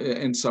 often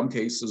in some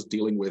cases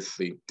dealing with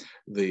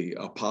the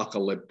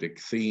apocalyptic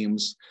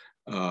themes.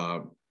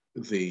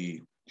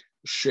 The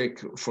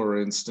Szyk, for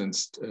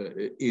instance,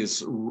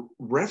 is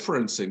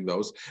referencing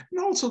those. And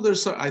also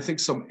there's, I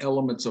think, some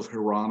elements of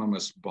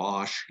Hieronymus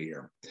Bosch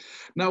here.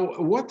 Now,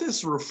 what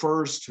this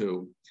refers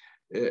to,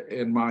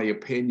 in my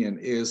opinion,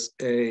 is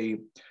a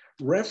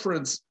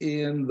reference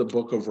in the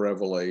book of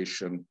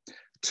Revelation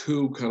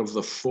to kind of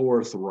the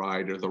fourth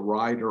rider, the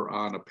rider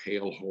on a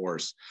pale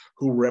horse,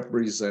 who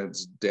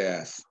represents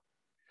death.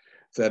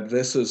 That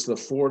this is the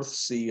fourth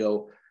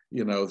seal,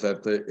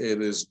 that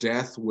it is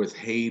death with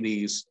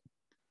Hades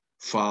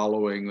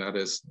following, that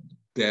is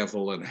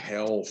devil and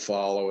hell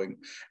following,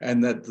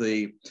 and that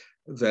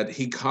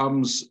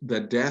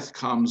death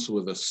comes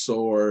with a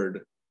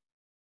sword,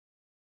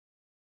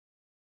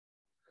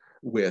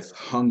 with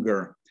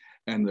hunger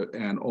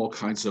and all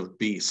kinds of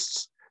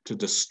beasts to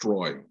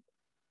destroy.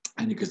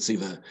 And you can see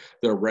there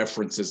are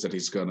references that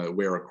he's going to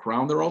wear a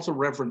crown. There are also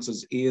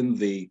references in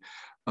this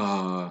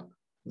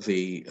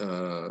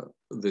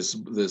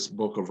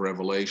book of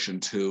Revelation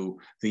to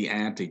the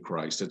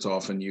Antichrist. It's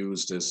often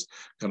used as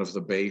kind of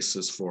the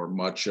basis for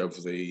much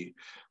of the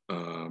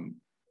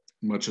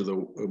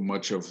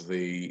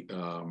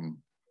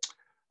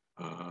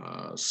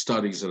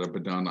studies that have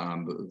been done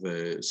on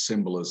the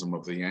symbolism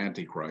of the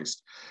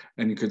Antichrist.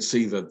 And you can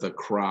see that the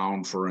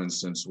crown, for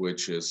instance,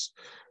 which is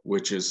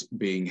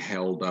being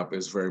held up,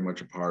 is very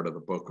much a part of the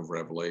book of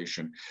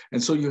Revelation.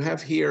 And so you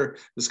have here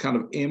this kind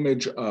of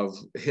image of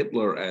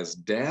Hitler as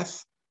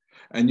death,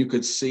 and you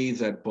could see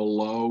that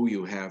below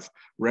you have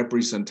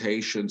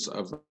representations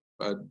of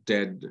a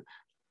dead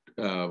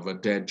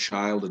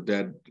child, a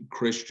dead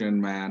Christian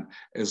man,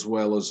 as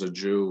well as a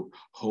Jew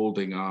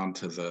holding on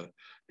to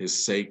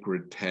his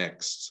sacred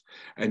texts.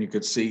 And you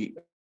could see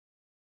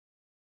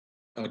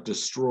a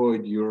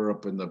destroyed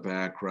Europe in the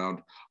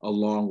background,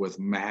 along with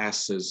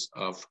masses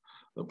of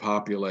the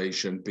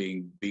population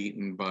being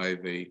beaten by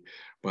the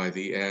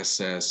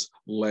SS,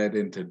 led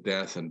into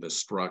death and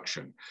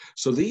destruction.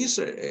 So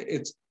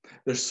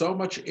there's so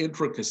much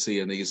intricacy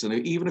in these. And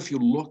even if you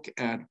look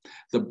at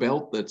the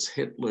belt that's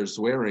Hitler's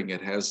wearing,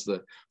 it has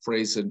the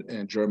phrase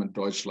in German,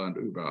 Deutschland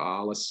über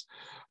alles,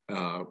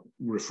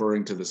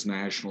 referring to this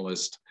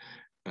nationalist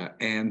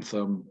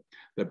anthem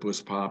that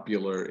was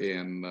popular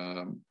in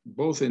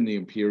both in the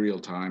imperial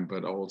time,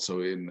 but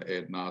also in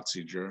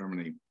Nazi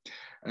Germany.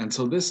 And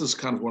so this is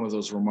kind of one of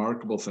those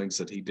remarkable things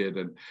that he did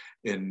in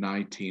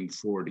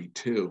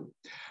 1942.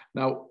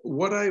 Now,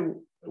 what I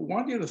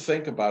want you to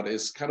think about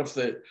is kind of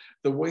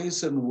the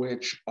ways in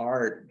which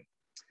art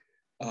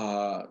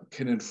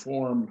can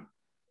inform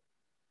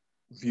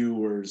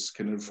viewers,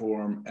 can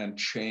inform and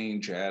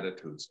change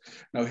attitudes.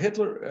 Now,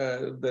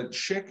 that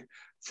Szyk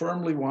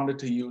firmly wanted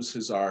to use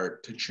his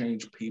art to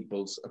change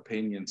people's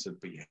opinions and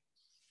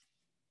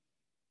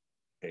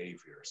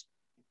behaviors.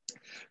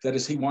 That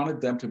is, he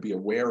wanted them to be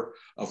aware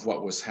of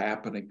what was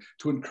happening,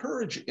 to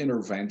encourage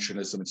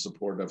interventionism in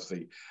support of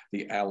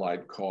the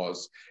Allied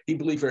cause. He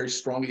believed very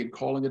strongly in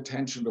calling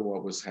attention to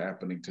what was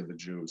happening to the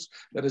Jews.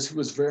 That is, he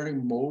was very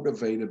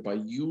motivated by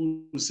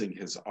using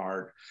his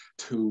art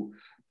to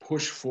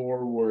push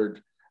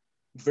forward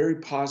very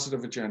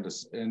positive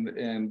agendas.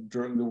 And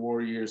during the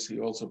war years, he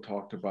also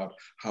talked about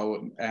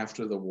how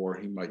after the war,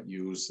 he might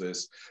use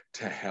this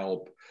to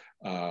help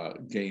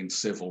gain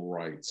civil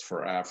rights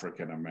for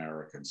African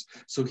Americans.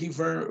 So he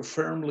very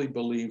firmly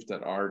believed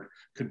that art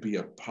could be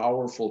a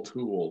powerful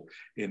tool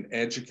in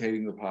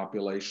educating the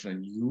population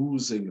and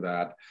using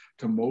that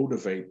to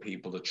motivate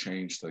people to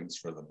change things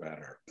for the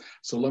better.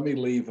 So let me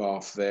leave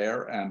off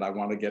there, and I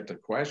want to get to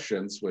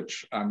questions,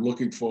 which I'm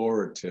looking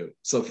forward to.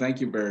 So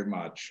thank you very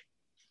much.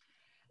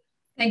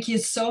 Thank you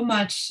so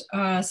much,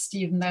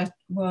 Stephen. That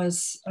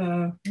was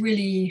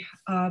really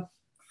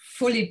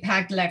fully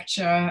packed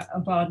lecture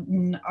about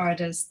an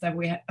artist that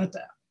we had.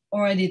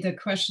 Already the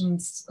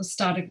questions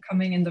started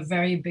coming in the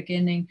very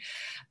beginning.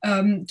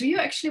 Do you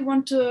actually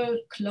want to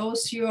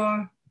close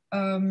your...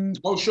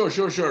 Oh,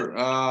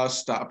 sure.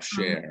 Stop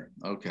share.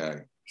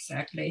 Okay.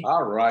 Exactly.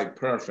 All right,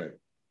 perfect.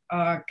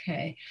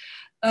 Okay,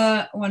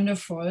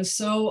 wonderful.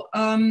 So,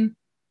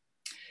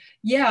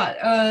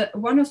 yeah,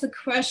 one of the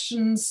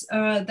questions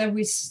that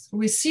we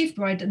received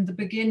right in the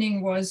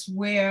beginning was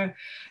where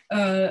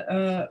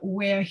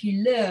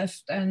he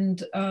lived,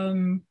 and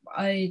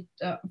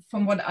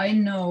from what I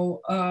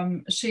know,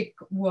 Szyk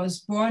was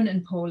born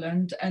in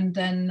Poland and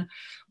then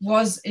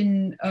was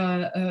in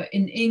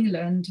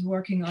England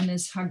working on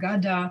his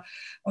Haggadah,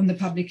 on the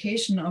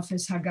publication of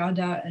his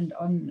Haggadah, and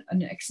on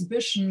an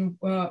exhibition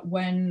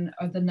when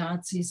the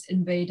Nazis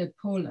invaded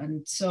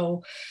Poland.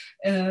 So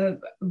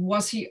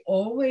was he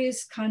always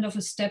kind of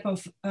a step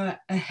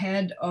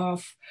ahead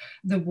of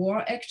the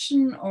war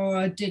action,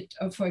 or did,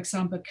 for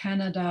example,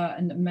 Canada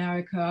and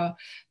America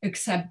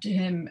accept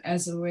him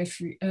as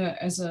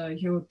a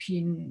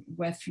European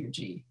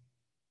refugee?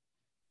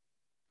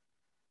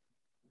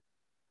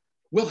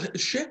 Well,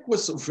 Szyk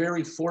was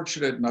very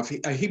fortunate enough.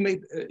 He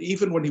made,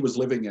 even when he was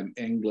living in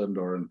England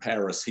or in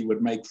Paris, he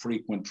would make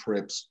frequent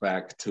trips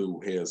back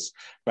to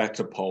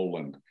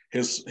Poland.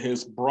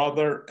 His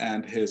brother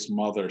and his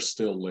mother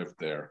still lived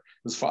there.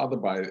 His father,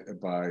 by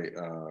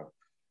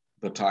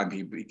the time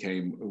he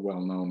became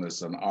well known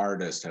as an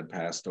artist, had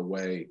passed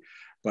away.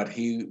 But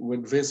he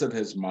would visit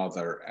his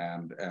mother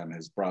and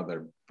his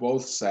brother.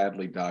 Both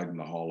sadly died in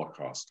the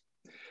Holocaust.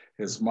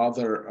 His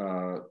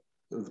mother,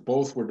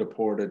 both were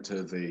deported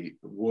to the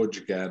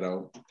Łódź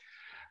ghetto,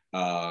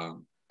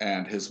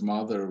 and his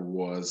mother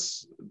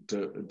was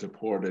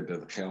deported to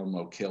the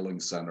Chełmno killing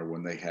center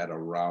when they had a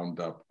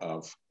roundup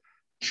of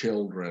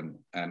children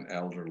and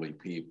elderly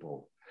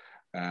people,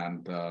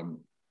 and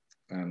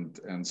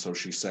so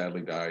she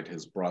sadly died.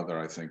 His brother,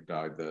 I think,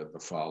 died the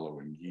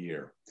following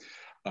year.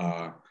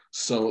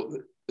 So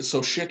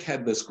Szyk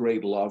had this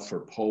great love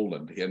for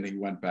Poland, and he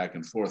went back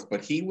and forth,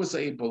 but he was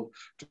able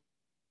to,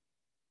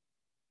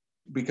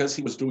 because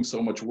he was doing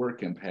so much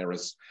work in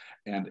Paris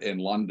and in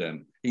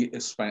London, he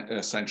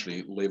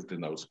essentially lived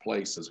in those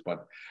places.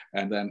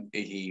 And then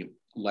he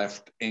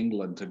left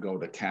England to go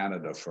to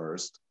Canada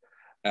first,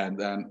 and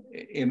then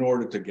in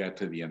order to get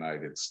to the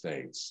United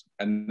States.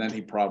 And then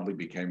he probably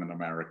became an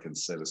American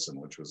citizen,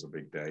 which was a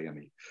big day. And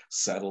he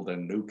settled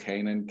in New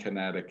Canaan,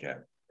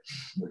 Connecticut,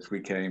 which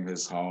became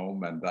his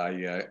home. And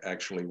I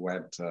actually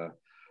went to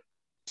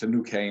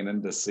New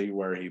Canaan to see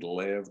where he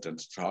lived and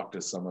to talk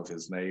to some of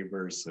his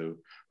neighbors who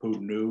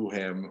knew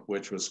him,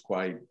 which was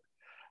quite,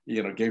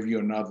 gave you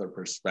another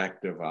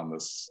perspective on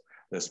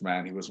this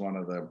man. He was one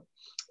of the,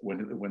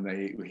 when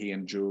he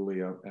and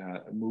Julia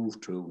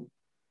moved to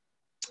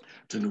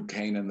New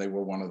Canaan, they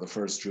were one of the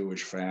first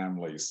Jewish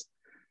families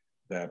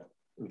that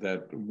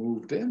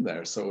moved in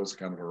there. So it was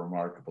kind of a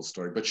remarkable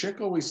story. But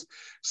Szyk always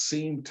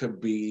seemed to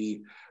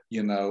be,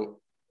 in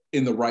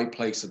the right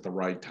place at the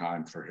right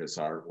time for his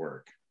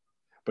artwork.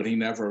 But he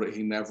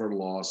never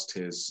lost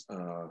his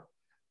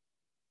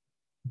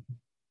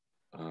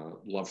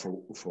love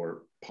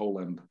for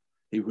Poland.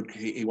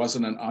 He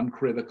wasn't an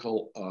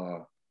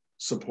uncritical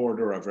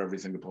supporter of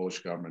everything the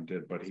Polish government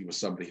did, but he was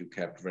somebody who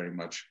kept very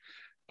much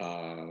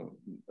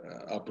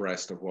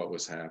abreast of what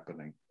was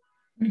happening.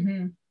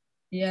 Mm-hmm.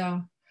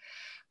 Yeah.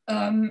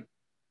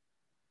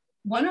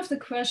 One of the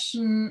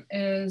questions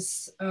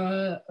is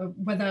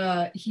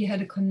whether he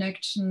had a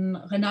connection.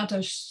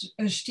 Renata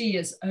Stey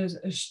is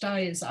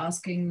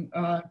asking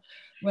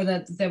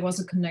whether there was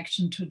a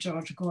connection to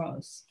George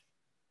Grosz.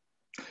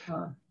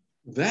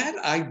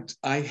 That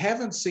I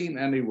haven't seen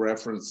any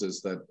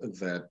references that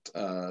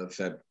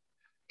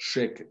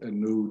Szyk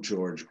knew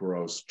George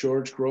Grosz.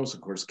 George Grosz,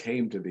 of course,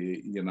 came to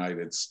the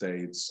United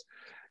States,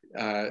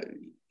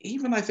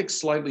 even I think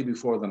slightly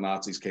before the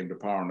Nazis came to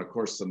power. And of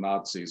course, the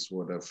Nazis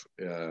would have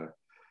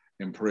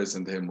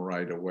imprisoned him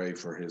right away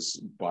for his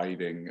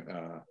biting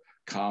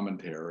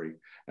commentary.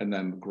 And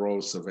then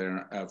Grosz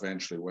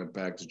eventually went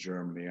back to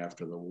Germany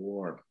after the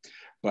war.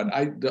 But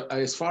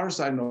as far as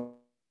I know,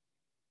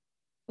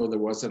 there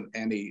wasn't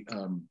any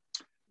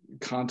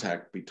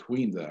contact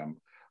between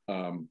them.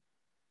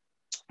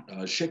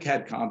 Szyk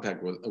had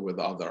contact with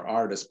other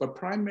artists, but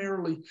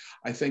primarily,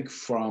 I think,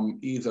 from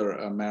either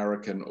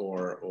American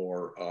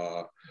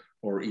or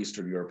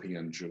Eastern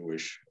European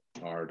Jewish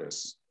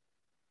artists.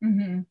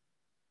 Mm-hmm.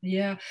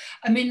 Yeah,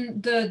 I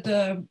mean,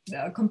 the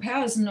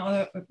comparison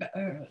of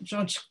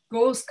George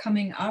Grosz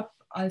coming up,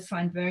 I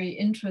find very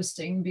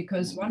interesting,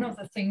 because one of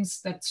the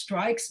things that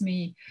strikes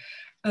me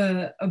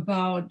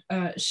about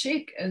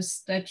Szyk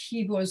is that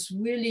he was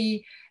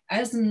really,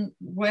 as a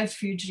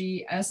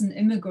refugee, as an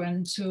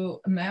immigrant to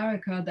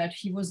America, that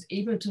he was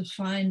able to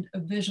find a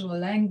visual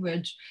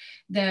language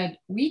that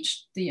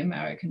reached the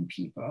American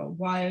people,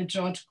 while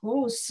George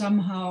Grosz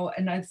somehow,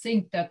 and I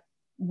think that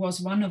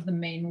was one of the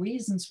main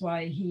reasons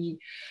why he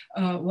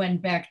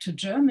went back to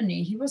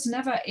Germany. He was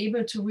never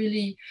able to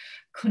really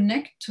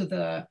connect to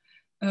the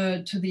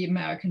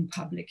American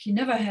public. He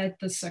never had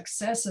the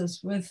successes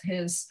with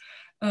his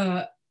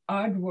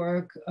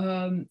artwork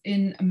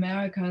in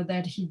America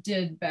that he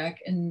did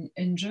back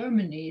in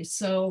Germany.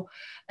 So,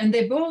 and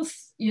they both,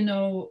 you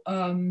know,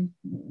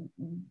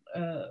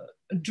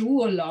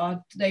 drew a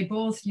lot. They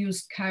both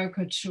used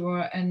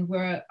caricature and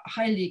were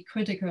highly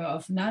critical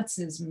of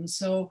Nazism.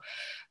 So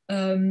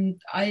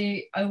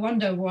I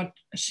wonder what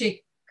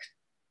Szyk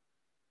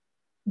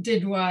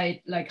did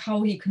right, like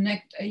how he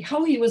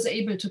was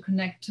able to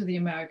connect to the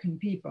American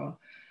people,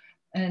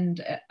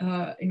 and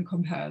in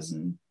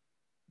comparison,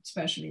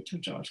 especially to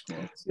George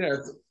Grosz.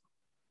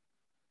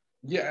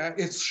 Yeah,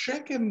 it's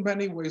Szyk in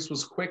many ways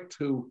was quick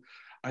to,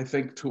 I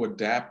think, to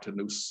adapt to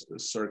new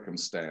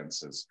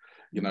circumstances,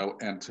 you know,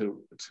 and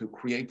to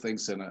create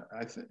things in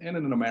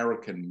an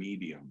American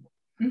medium,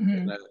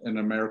 Mm-hmm. an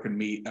American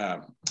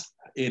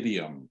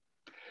idiom,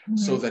 mm-hmm.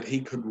 so that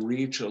he could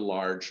reach a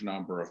large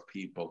number of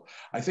people.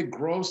 I think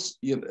Grosz,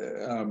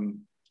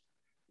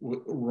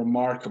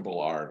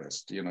 remarkable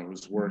artist, you know,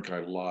 whose work I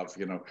love,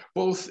 you know,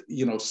 both,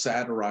 you know,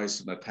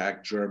 satirized and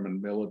attacked German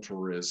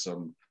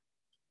militarism,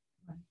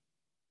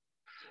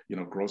 you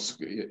know, Grosz,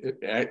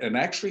 and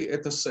actually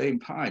at the same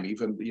time,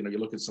 even, you know, you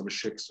look at some of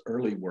Szyk's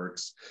early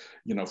works,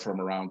 you know, from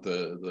around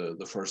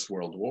the First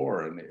World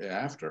War and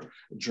after,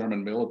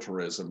 German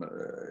militarism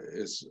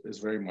is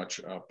very much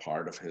a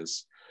part of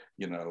his,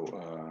 you know,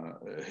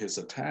 his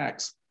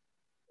attacks.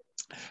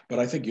 But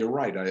I think you're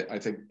right. I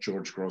think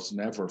George Grosz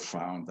never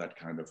found that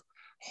kind of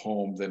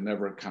home. They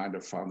never kind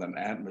of found an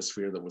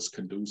atmosphere that was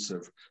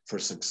conducive for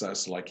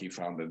success like he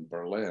found in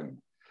Berlin.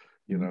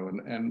 You know,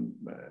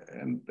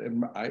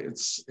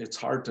 it's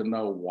hard to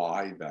know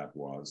why that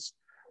was,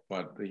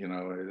 but you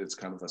know, it's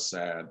kind of a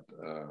sad.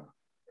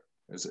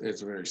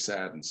 It's very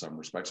sad in some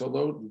respects.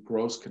 Although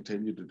Grosz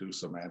continued to do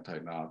some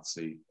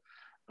anti-Nazi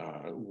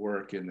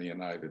work in the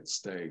United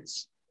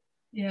States.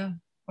 Yeah,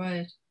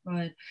 right.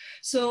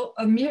 So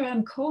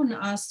Miriam Cohn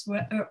asked,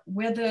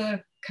 were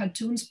the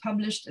cartoons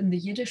published in the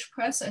Yiddish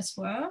press as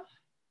well?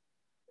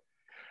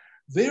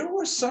 There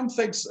were some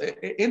things,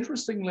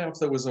 interestingly enough,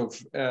 there was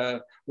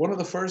one of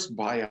the first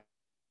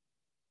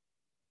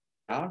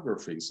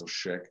biographies of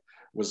Szyk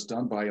was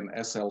done by an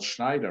S.L.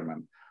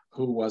 Schneiderman,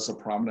 who was a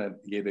prominent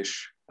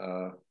Yiddish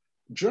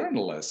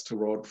journalist who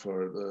wrote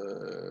for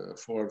the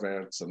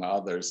Vorwärts and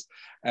others.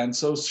 And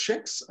so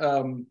Szyk's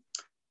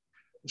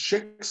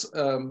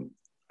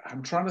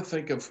I'm trying to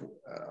think of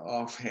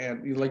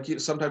offhand, like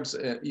sometimes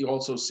you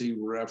also see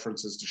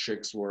references to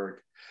Szyk's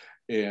work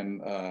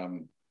in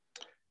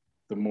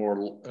the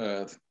more,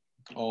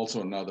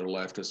 also another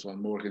leftist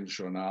one,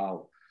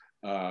 Morgenjournal,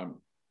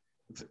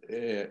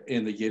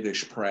 in the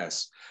Yiddish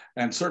press.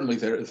 And certainly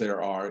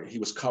he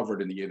was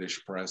covered in the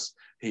Yiddish press.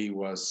 He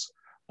was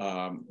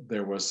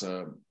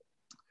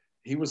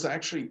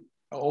actually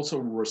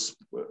also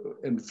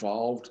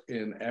involved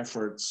in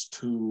efforts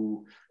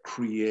to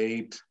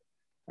create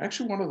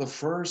actually one of the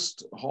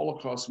first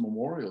Holocaust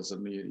memorials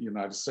in the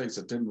United States.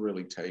 It didn't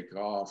really take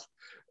off,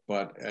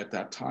 but at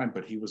that time,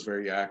 but he was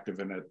very active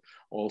in it,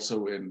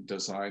 also in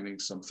designing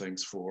some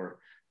things for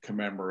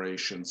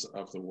commemorations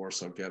of the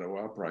Warsaw Ghetto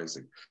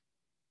Uprising.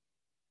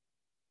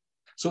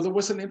 So there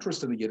was an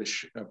interest in the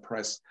Yiddish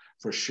press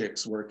for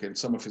Szyk's work, and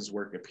some of his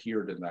work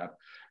appeared in that.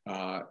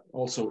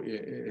 Also,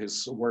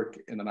 his work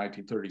in the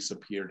 1930s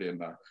appeared in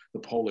the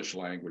Polish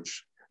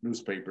language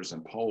newspapers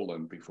in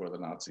Poland before the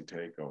Nazi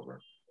takeover.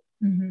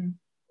 Mm-hmm.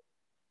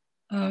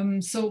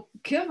 So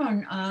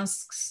Kirvan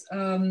asks,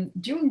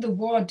 during the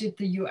war, did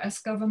the US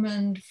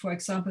government, for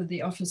example,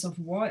 the Office of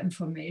War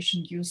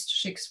Information, use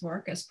Szyk's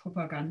work as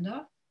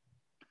propaganda?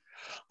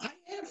 I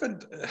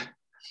haven't.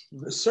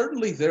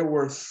 Certainly there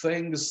were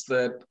things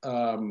that,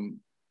 I'm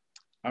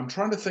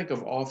trying to think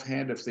of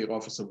offhand if the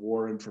Office of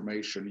War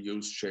Information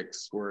used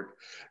Szyk's work.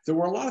 There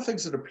were a lot of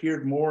things that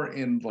appeared more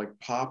in like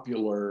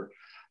popular,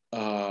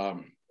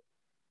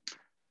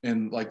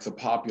 in like the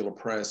popular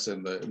press,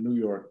 in the New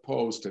York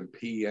Post and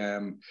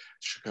PM,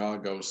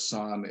 Chicago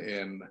Sun,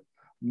 in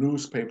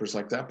newspapers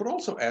like that, but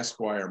also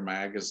Esquire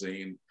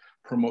magazine.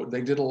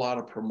 They did a lot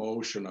of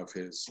promotion of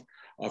his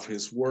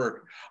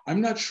work. I'm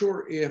not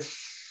sure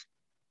if,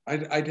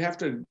 I'd have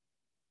to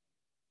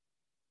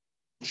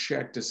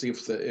check to see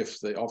if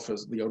the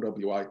office, the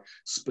OWI,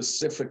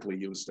 specifically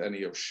used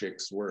any of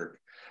Szyk's work.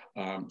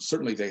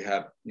 Certainly, they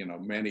had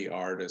many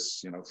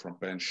artists, from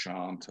Ben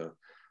Shahn to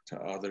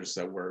others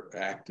that were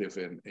active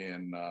in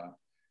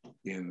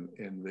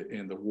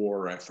the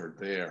war effort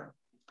there.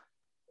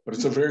 But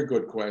it's a very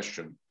good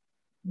question.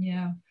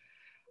 Yeah.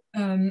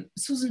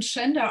 Susan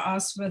Schender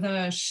asked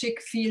whether Szyk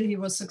feel he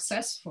was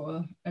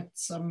successful at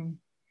some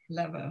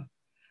level.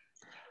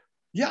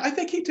 Yeah, I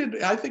think he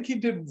did. I think he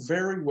did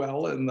very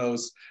well in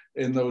those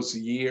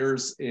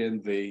years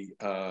in the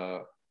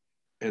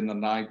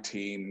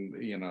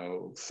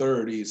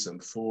 1930s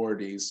and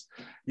 40s.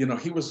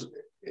 He was.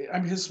 I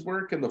mean, his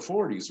work in the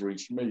 40s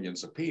reached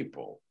millions of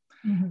people,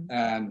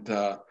 and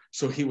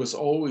so he was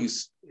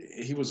always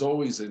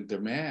in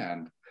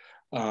demand.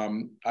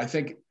 I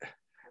think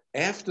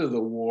after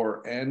the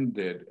war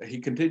ended, he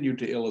continued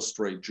to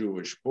illustrate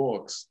Jewish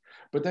books,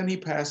 but then he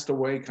passed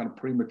away kind of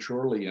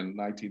prematurely in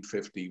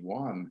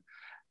 1951.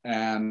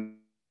 And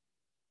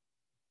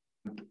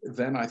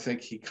then I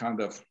think he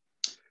kind of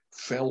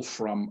fell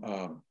from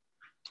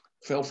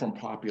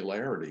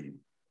popularity.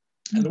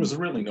 And there was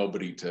really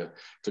nobody to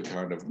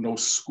kind of, no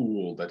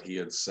school that he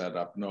had set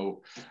up,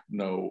 no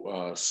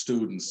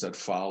students that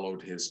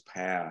followed his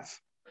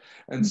path.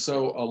 And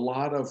so a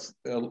lot of,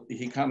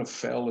 he kind of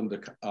fell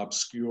into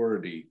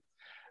obscurity.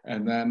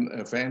 And then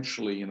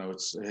eventually,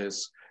 it's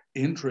his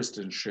interest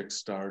in Szyk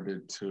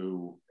started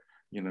to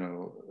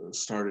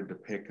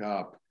pick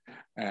up.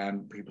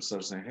 And people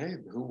started saying, hey,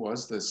 who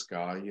was this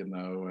guy,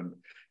 and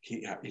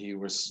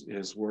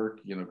his work,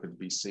 could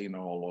be seen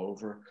all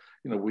over.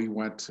 We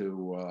went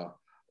to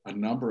a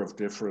number of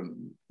different,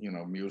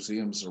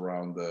 museums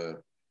around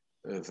the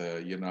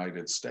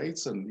United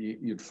States, and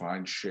you'd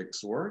find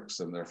Szyk's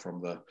works, and they're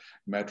from the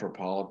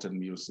Metropolitan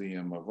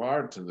Museum of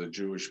Art to the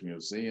Jewish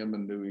Museum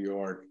in New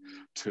York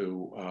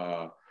to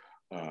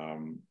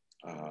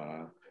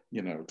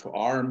to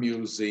our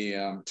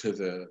museum, to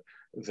the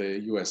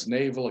U.S.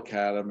 Naval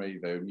Academy,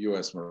 the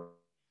U.S.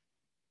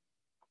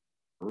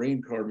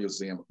 Marine Corps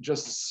Museum,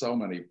 just so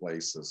many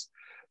places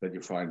that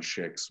you find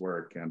Szyk's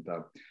work. And,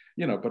 but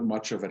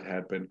much of it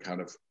had been kind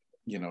of,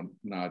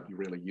 not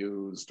really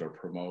used or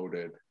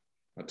promoted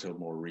until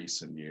more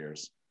recent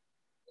years.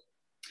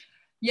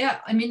 Yeah,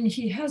 I mean,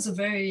 he has a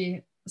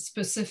very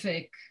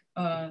specific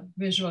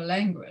visual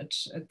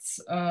language. It's,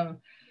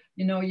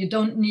 you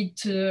don't need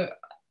to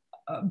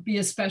be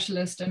a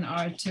specialist in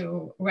art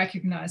to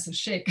recognize a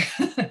Szyk.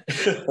 I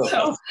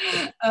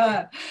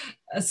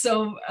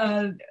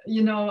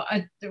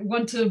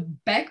want to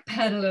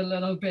backpedal a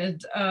little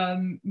bit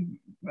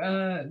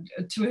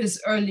to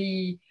his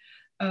early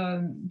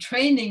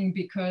training,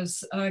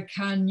 because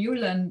Karl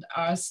Newland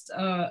asked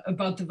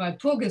about the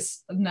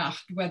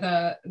Walpurgisnacht,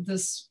 whether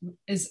this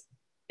is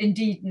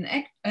indeed an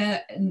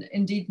action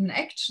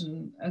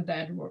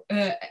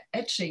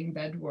etching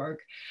that work.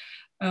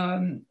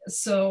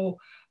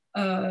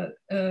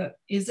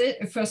 Is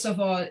it, first of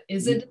all,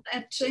 is it an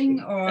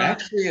etching, or?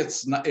 Actually,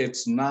 it's not.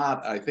 It's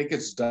not. I think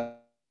it's done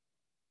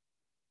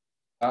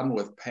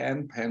with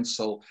pen,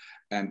 pencil,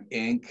 and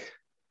ink,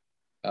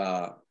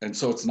 and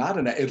so it's not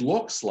it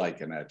looks like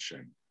an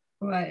etching,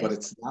 right? But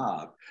it's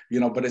not.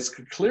 But it's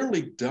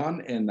clearly done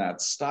in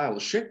that style.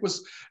 Szyk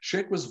was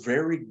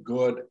very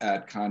good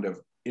at kind of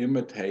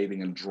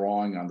imitating and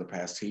drawing on the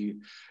past. He,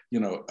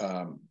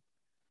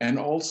 and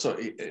also,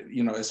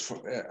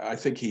 I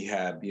think he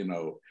had,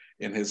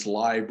 in his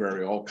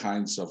library, all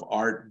kinds of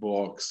art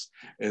books,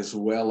 as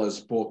well as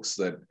books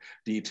that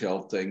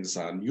detailed things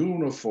on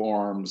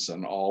uniforms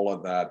and all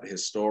of that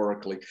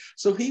historically.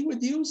 So he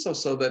would use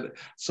those so that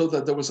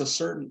there was a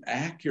certain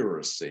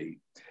accuracy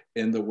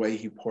in the way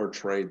he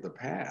portrayed the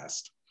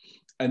past.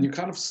 And you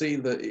kind of see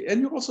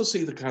and you also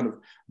see the kind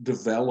of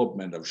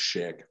development of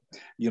Szyk,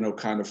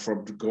 kind of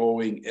from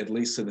going, at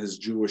least in his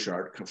Jewish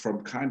art,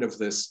 from kind of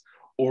this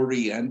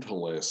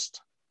Orientalist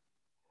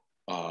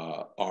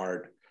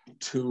art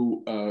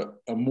to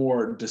a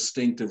more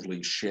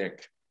distinctively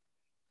Szyk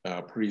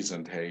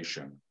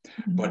presentation.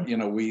 But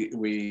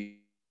we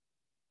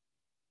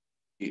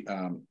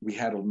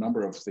had a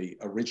number of the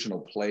original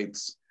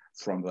plates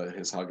from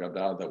his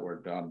Haggadah that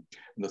were done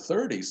in the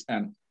 30s,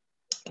 and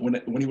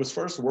when he was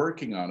first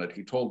working on it,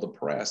 he told the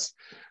press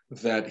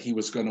that he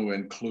was going to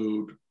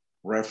include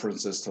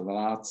references to the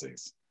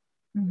Nazis.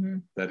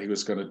 That he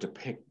was going to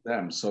depict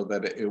them so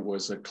that it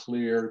was a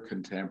clear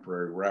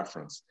contemporary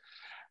reference.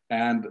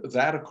 And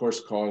that, of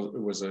course,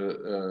 was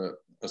a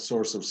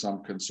source of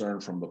some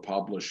concern from the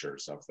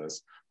publishers of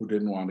this, who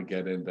didn't want to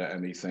get into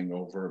anything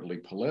overtly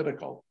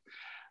political.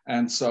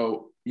 And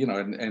so,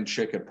 and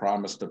Szyk had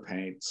promised to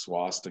paint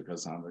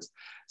swastikas on this.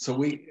 So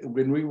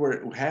when we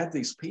had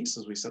these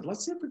pieces, we said,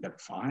 let's see if we could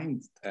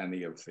find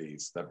any of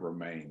these that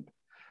remained,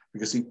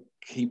 because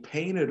he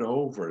painted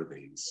over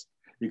these.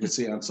 You could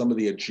see on some of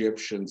the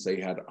Egyptians, they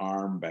had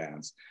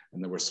armbands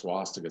and there were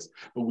swastikas.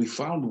 But we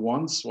found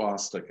one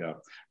swastika.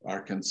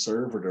 Our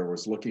conservator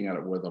was looking at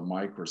it with a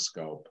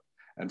microscope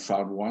and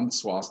found one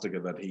swastika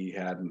that he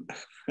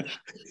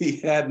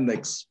hadn't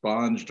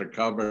expunged or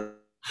covered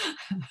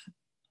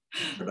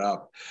it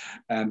up.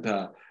 And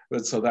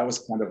but so that was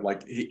kind of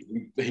like,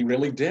 he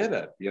really did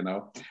it, you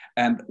know.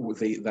 And with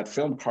that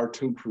film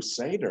cartoon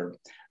Crusader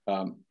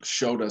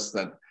showed us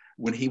that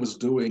when he was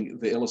doing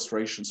the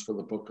illustrations for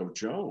the Book of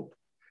Job,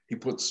 he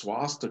put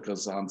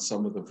swastikas on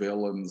some of the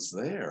villains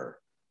there.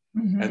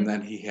 Mm-hmm. And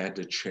then he had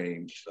to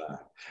change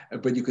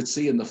that. But you could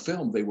see in the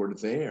film, they were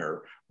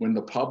there. When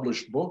the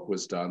published book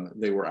was done,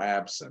 they were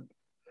absent.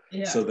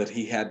 Yeah. So that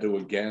he had to,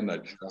 again,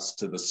 adjust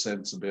to the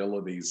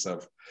sensibilities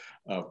of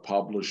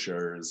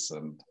publishers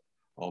and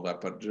all that.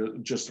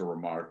 But just a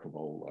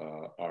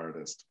remarkable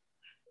artist.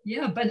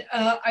 Yeah, but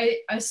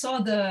I saw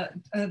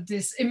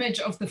this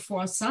image of the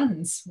four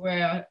sons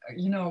where,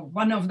 you know,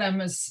 one of them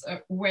is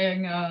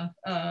wearing a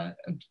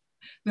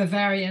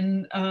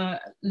Bavarian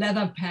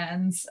leather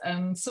pants.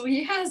 So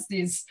he has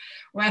these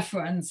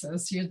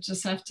references. You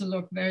just have to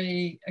look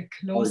very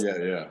close. Oh,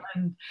 yeah.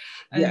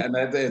 And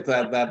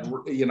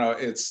that you know,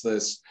 it's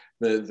this,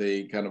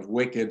 the kind of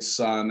wicked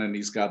son, and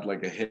he's got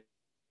like a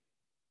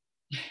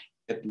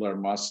Hitler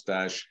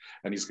mustache,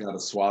 and he's got a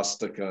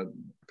swastika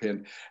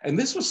pin. And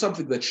this was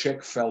something that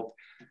Szyk felt,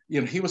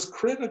 you know, he was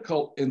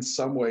critical in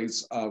some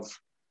ways of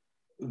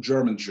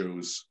German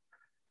Jews,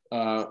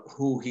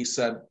 who he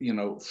said, you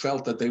know,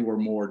 felt that they were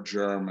more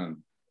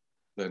German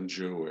than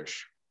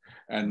Jewish,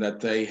 and that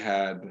they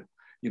had,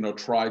 you know,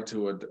 tried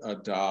to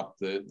adopt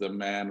the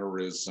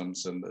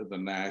mannerisms and the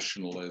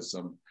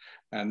nationalism,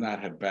 and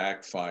that had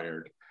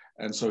backfired.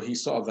 And so he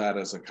saw that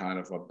as a kind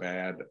of a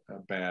bad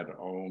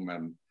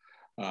omen.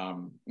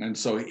 And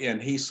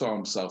he saw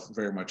himself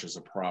very much as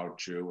a proud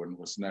Jew, and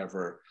was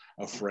never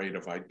afraid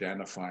of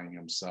identifying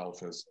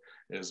himself as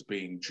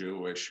being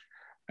Jewish.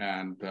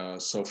 And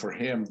so for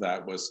him,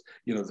 that was,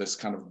 you know, this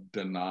kind of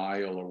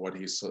denial, or what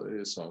he saw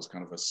as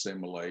kind of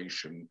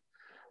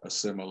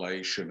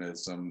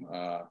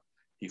assimilationism,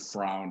 he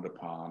frowned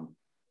upon.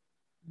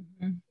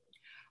 Mm-hmm.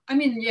 I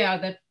mean, yeah,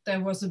 that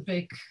there was a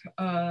big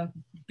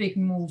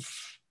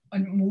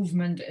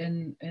movement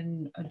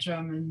in a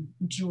German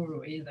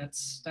Jewry.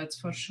 That's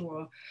for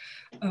sure.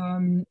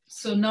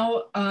 So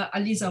now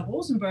Alisa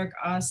Rosenberg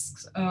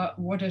asks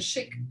what a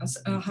Szyk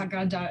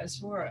Haggadah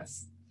is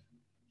worth.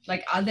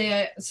 Like,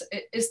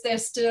 is there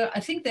still, I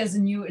think there's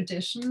a new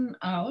edition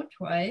out,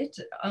 right?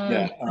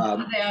 Yeah.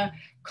 Are there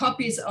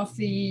copies of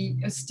the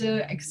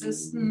still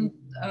existent,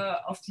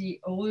 of the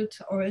old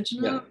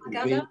original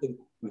Haggadah?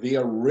 The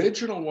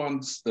original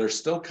ones, there's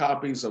still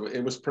copies of it.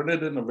 It was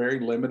printed in a very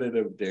limited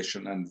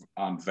edition and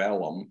on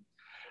vellum.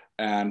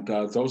 And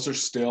those are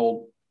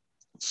still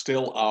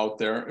out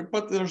there,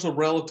 but there's a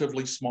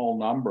relatively small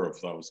number of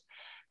those.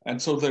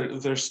 And so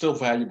they're still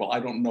valuable. I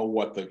don't know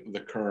what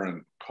the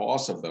current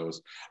cost of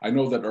those. I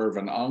know that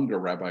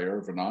Rabbi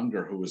Irvin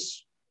Unger, who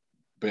has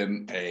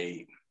been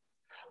a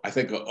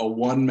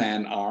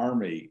one-man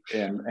army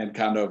and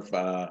kind of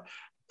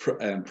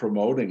and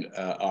promoting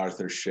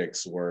Arthur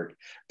Szyk's work,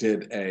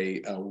 did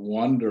a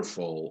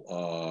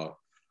wonderful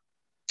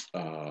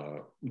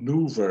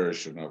new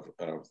version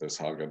of this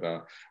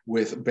Haggadah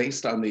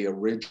based on the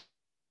original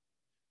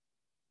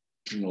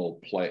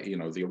play, you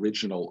know, the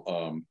original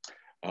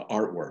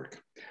artwork.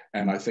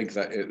 And I think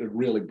that it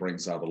really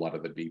brings out a lot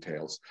of the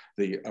details.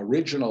 The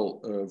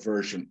original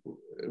version,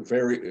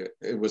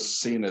 it was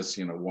seen as,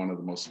 you know, one of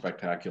the most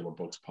spectacular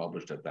books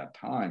published at that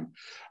time.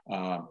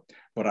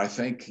 But I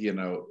think, you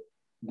know,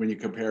 when you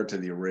compare it to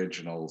the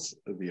original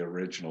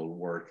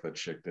work that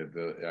Szyk did,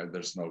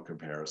 there's no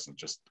comparison,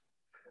 just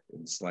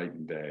it's night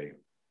and day.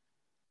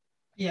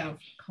 Yeah, of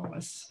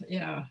course,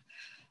 yeah.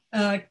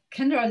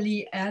 Kendra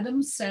Lee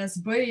Adams says,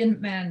 brilliant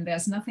man,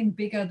 there's nothing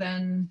bigger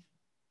than,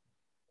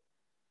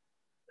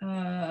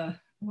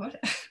 what?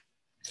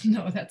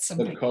 No, that's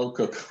something.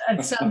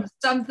 That's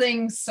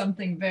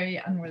something very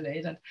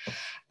unrelated.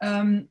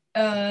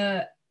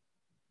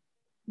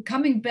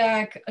 Coming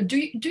back, do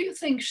you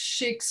think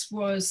Szyk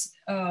was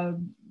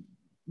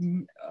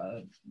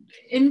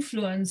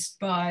influenced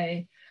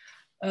by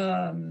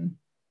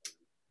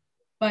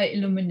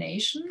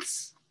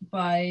illuminations,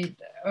 by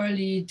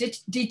early?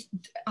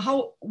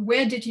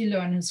 Where did he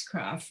learn his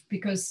craft?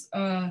 Because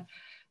or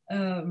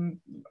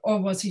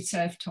was he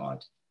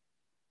self-taught?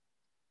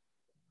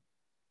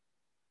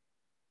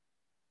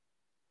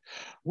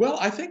 Well,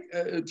 I think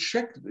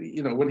Szyk,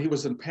 you know, when he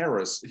was in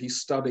Paris, he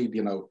studied,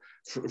 you know,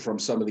 from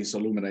some of these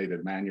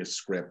illuminated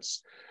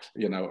manuscripts,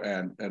 you know,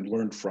 and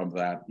learned from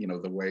that, you know,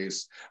 the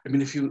ways. I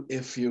mean, if you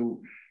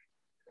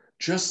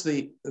just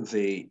the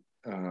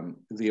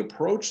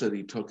approach that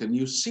he took, and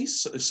you see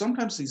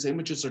sometimes these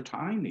images are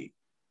tiny.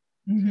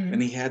 Mm-hmm.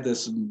 And he had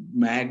this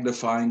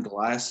magnifying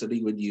glass that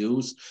he would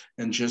use,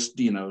 and just,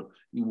 you know,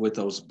 with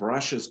those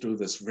brushes do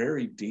this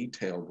very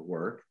detailed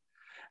work.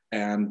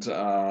 And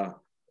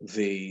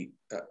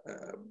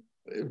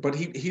but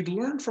he'd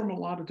learned from a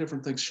lot of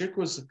different things. Szyk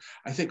was,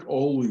 I think,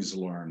 always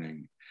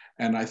learning.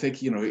 And I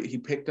think, you know, he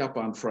picked up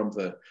on from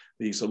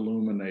these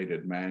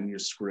illuminated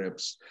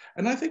manuscripts,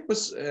 and I think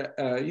was,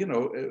 you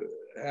know,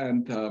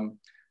 and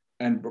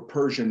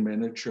Persian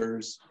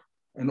miniatures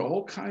and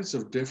all kinds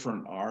of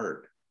different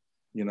art.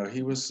 You know,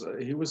 he was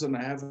an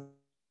avid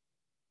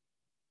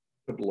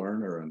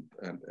learner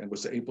and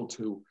was able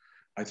to,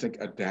 I think,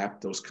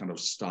 adapt those kind of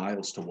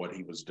styles to what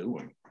he was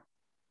doing.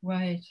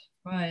 Right,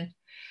 right.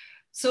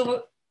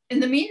 So in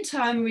the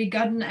meantime, we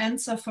got an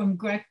answer from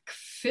Greg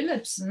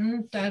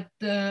Phillipson that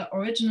the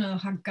original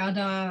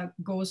Haggadah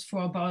goes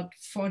for about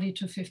 $40,000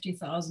 to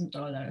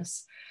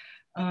 $50,000.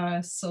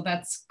 So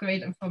that's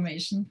great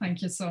information.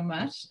 Thank you so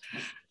much.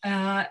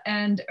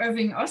 And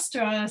Irving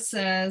Oster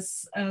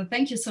says,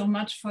 thank you so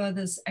much for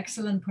this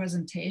excellent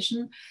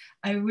presentation.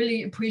 I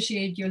really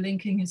appreciate your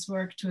linking his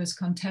work to his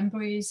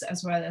contemporaries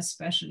as well as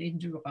especially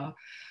Dürer.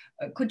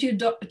 Could you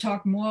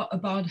talk more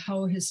about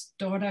how his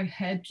daughter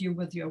helped you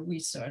with your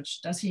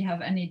research? Does he have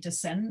any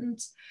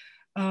descendants?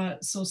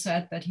 So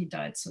sad that he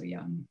died so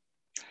young.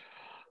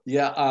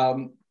 Yeah,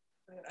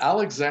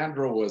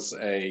 Alexandra was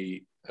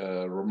a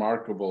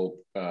remarkable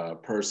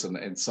person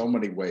in so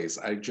many ways.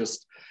 I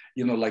just,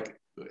 like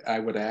I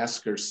would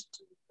ask her,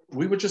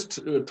 we would just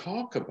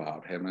talk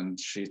about him and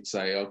she'd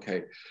say,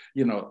 okay,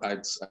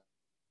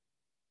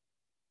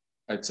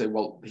 I'd say,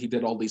 well, he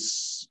did all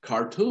these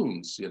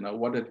cartoons,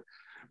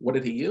 what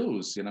did he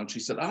use? And she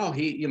said, oh,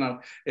 he,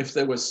 if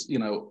there was,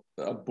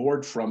 a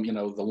board from, the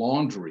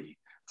laundry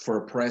for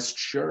a pressed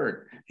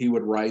shirt, he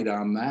would write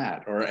on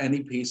that, or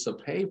any piece of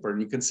paper. And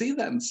you can see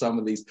that in some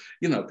of these,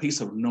 piece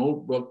of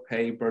notebook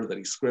paper that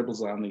he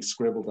scribbles on. He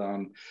scribbled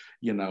on,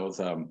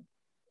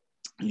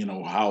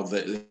 how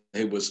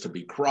it was to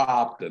be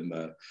cropped and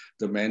the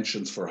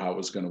dimensions for how it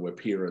was going to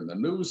appear in the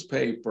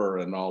newspaper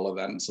and all of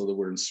that. And so there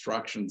were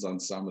instructions on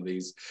some of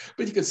these,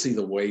 but you could see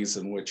the ways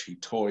in which he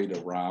toyed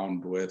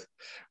around with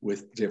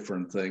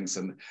different things.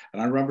 And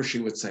I remember she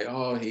would say,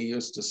 oh, he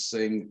used to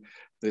sing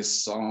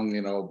this song,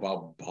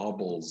 about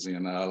bubbles,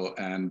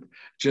 and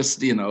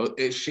just,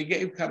 she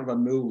gave kind of a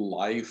new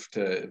life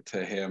to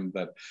him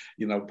that,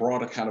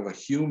 brought a kind of a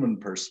human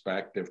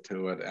perspective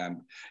to it.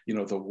 And,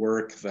 the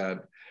work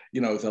that,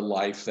 the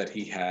life that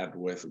he had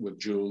with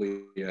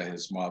Julia,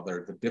 his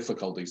mother, the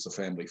difficulties the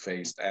family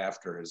faced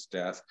after his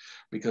death,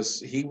 because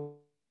he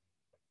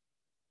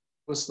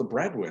was the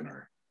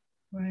breadwinner.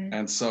 Right.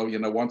 And so,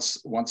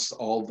 once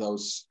all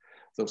those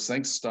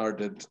things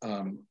started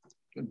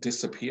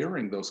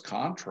disappearing, those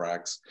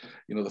contracts,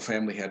 the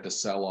family had to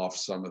sell off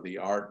some of the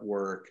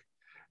artwork,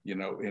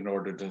 in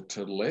order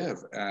to live.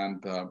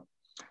 And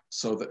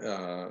so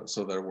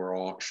there were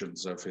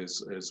auctions of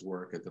his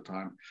work at the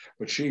time.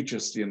 But she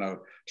just,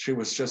 she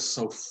was just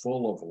so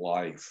full of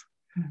life,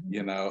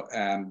 Mm-hmm.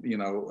 And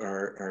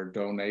her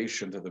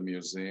donation to the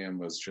museum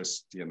was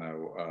just,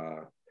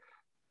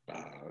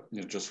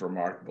 just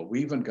remarkable.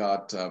 We even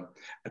got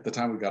at the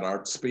time we got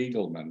Art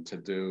Spiegelman to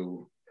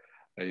do,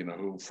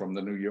 who from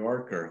the New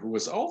Yorker, who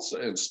was also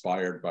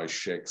inspired by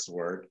Szyk's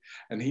work,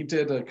 and he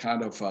did a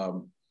kind of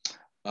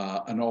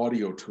an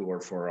audio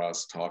tour for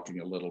us, talking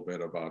a little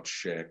bit about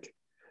Szyk,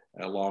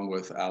 along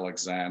with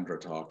Alexandra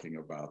talking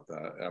about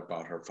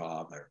her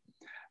father.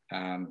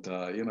 And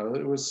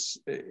it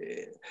was,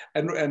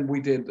 and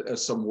we did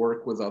some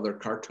work with other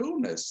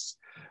cartoonists,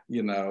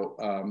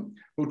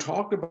 who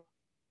talked about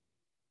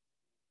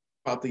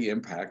the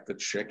impact that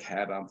Szyk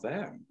had on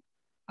them.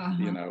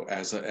 Uh-huh.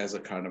 As a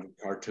kind of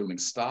cartooning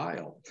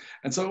style.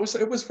 And so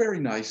it was very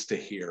nice to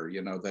hear,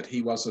 that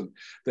he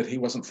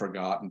wasn't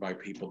forgotten by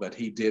people, that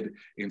he did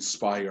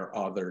inspire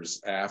others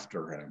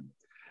after him.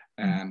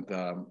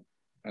 Mm-hmm.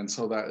 And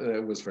so that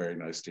it was very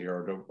nice to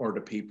hear, or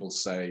to people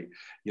say,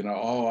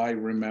 oh, I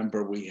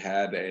remember we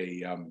had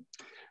a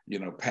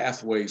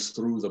Pathways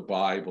Through the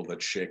Bible that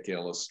Szyk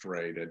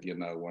illustrated,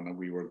 when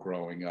we were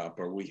growing up,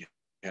 or we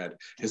had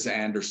his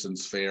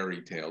Andersen's fairy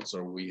tales,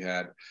 or we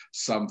had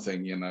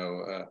something,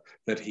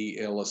 that he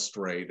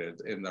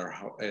illustrated in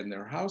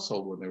their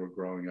household when they were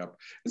growing up.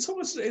 And so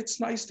it's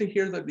nice to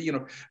hear that,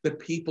 that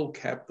people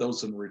kept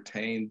those and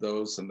retained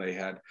those, and they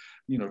had,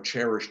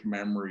 cherished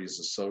memories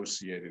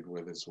associated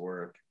with his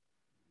work.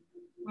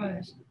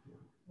 Right,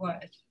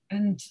 right.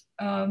 And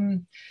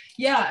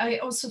yeah, I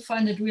also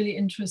find it really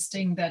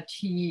interesting that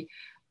he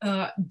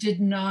did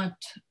not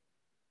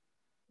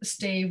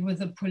stay with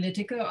the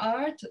political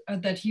art,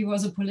 that he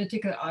was a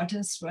political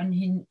artist when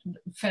he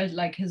felt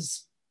like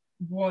his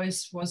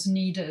voice was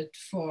needed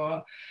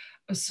for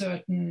a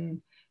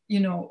certain,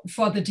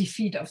 for the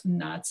defeat of the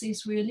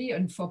Nazis, really,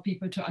 and for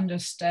people to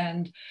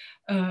understand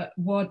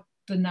what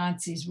the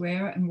Nazis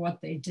were and what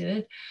they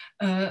did,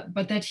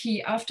 but that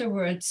he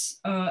afterwards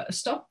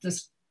stopped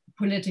this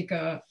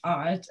political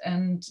art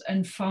and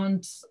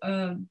found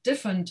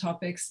different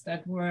topics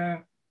that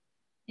were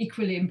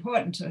equally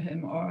important to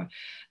him, or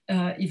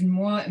even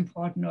more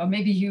important, or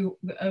maybe you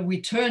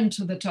return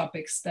to the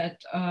topics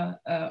that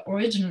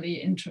originally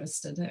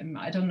interested him.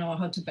 I don't know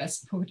how to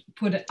best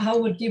put it. How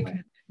would you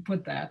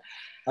put that?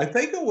 I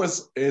think it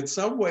was, in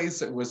some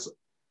ways, it was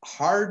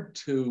hard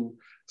to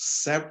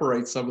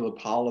separate some of the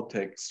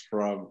politics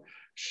from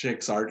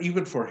Szyk's art,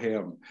 even for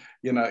him.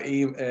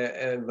 Even,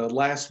 the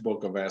last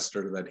book of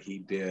Esther that he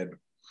did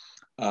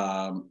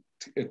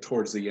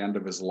towards the end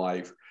of his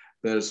life,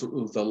 there's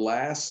the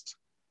last,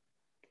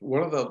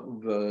 one of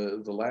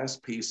the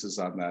last pieces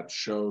on that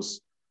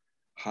shows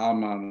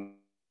Haman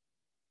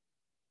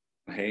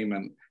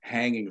Haman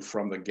hanging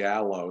from the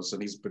gallows,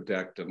 and he's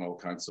bedecked in all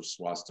kinds of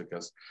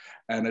swastikas,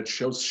 and it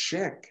shows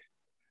Szyk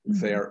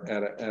there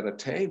at a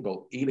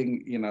table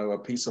eating, you know, a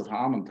piece of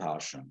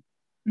Hamantaschen.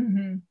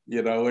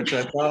 You know, which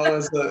I thought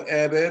was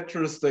an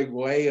interesting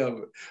way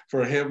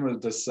for him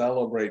to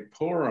celebrate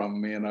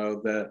Purim, you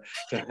know, to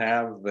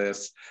have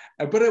this.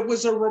 But it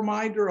was a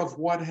reminder of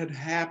what had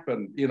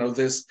happened, you know,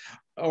 this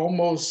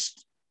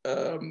almost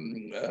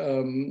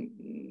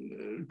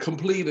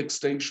complete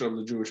extinction of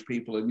the Jewish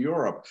people in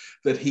Europe,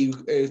 that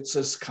it's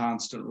this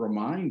constant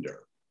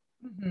reminder.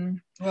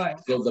 Right.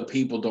 So the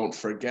people don't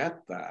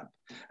forget that.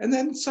 And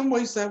then in some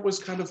ways that was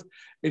kind of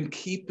in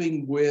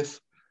keeping with,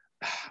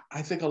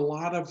 I think,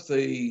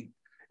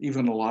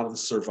 even a lot of the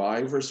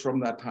survivors from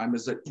that time,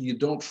 is that you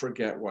don't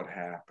forget what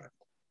happened,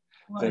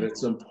 right. That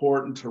it's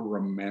important to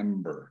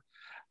remember.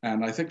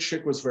 And I think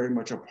Szyk was very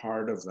much a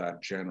part of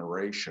that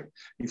generation.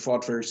 He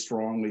fought very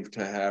strongly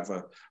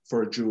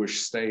for a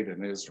Jewish state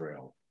in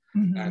Israel.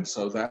 And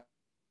so that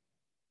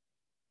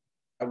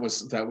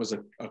was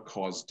a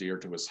cause dear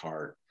to his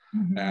heart.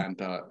 And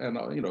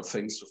you know,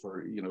 things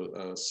for, you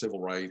know,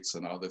 civil rights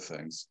and other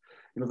things,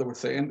 you know, there were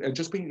things, and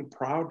just being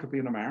proud to be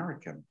an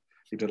American.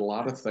 He did a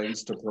lot of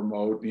things to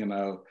promote, you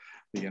know,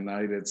 the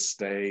United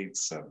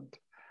States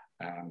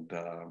and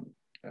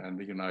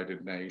the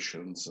United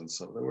Nations, and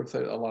so there were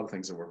a lot of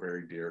things that were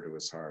very dear to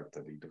his heart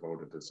that he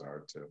devoted his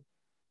heart to.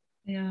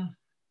 Yeah,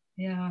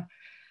 yeah.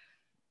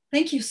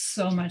 Thank you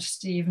so much,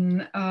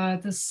 Stephen. I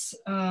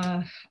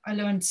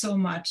learned so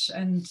much,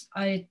 and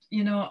I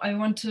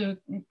want to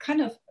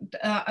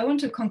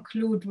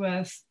conclude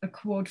with a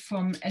quote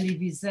from Elie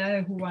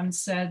Wiesel, who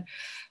once said,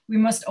 "We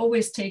must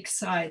always take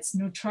sides.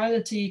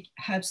 Neutrality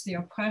helps the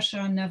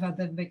oppressor, never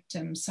the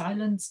victim.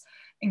 Silence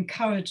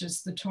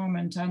encourages the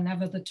tormentor,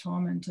 never the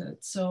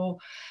tormented." So,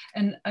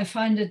 and I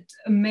find it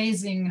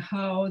amazing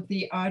how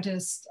the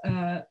artist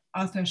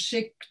Arthur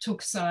Szyk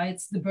took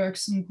sides. The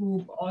Bergson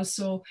group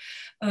also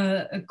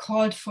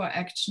called for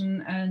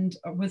action, and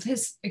with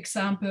his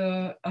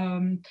example,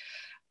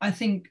 I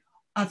think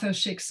Arthur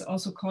Szyk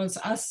also calls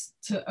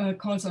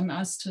on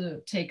us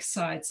to take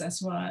sides as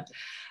well,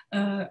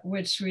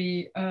 which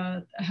we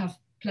have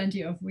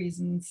plenty of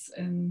reasons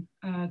in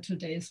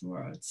today's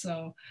world.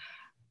 So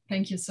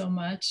thank you so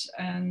much.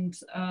 And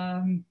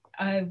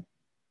I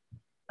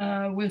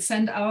will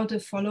send out a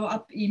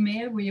follow-up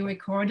email. We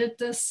recorded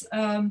this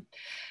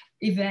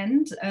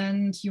event,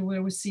 and you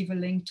will receive a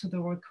link to the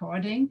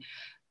recording.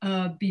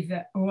 Be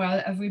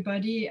well,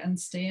 everybody, and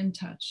stay in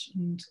touch.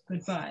 And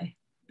goodbye.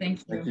 Thank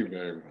you. Thank you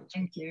very much.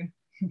 Thank you.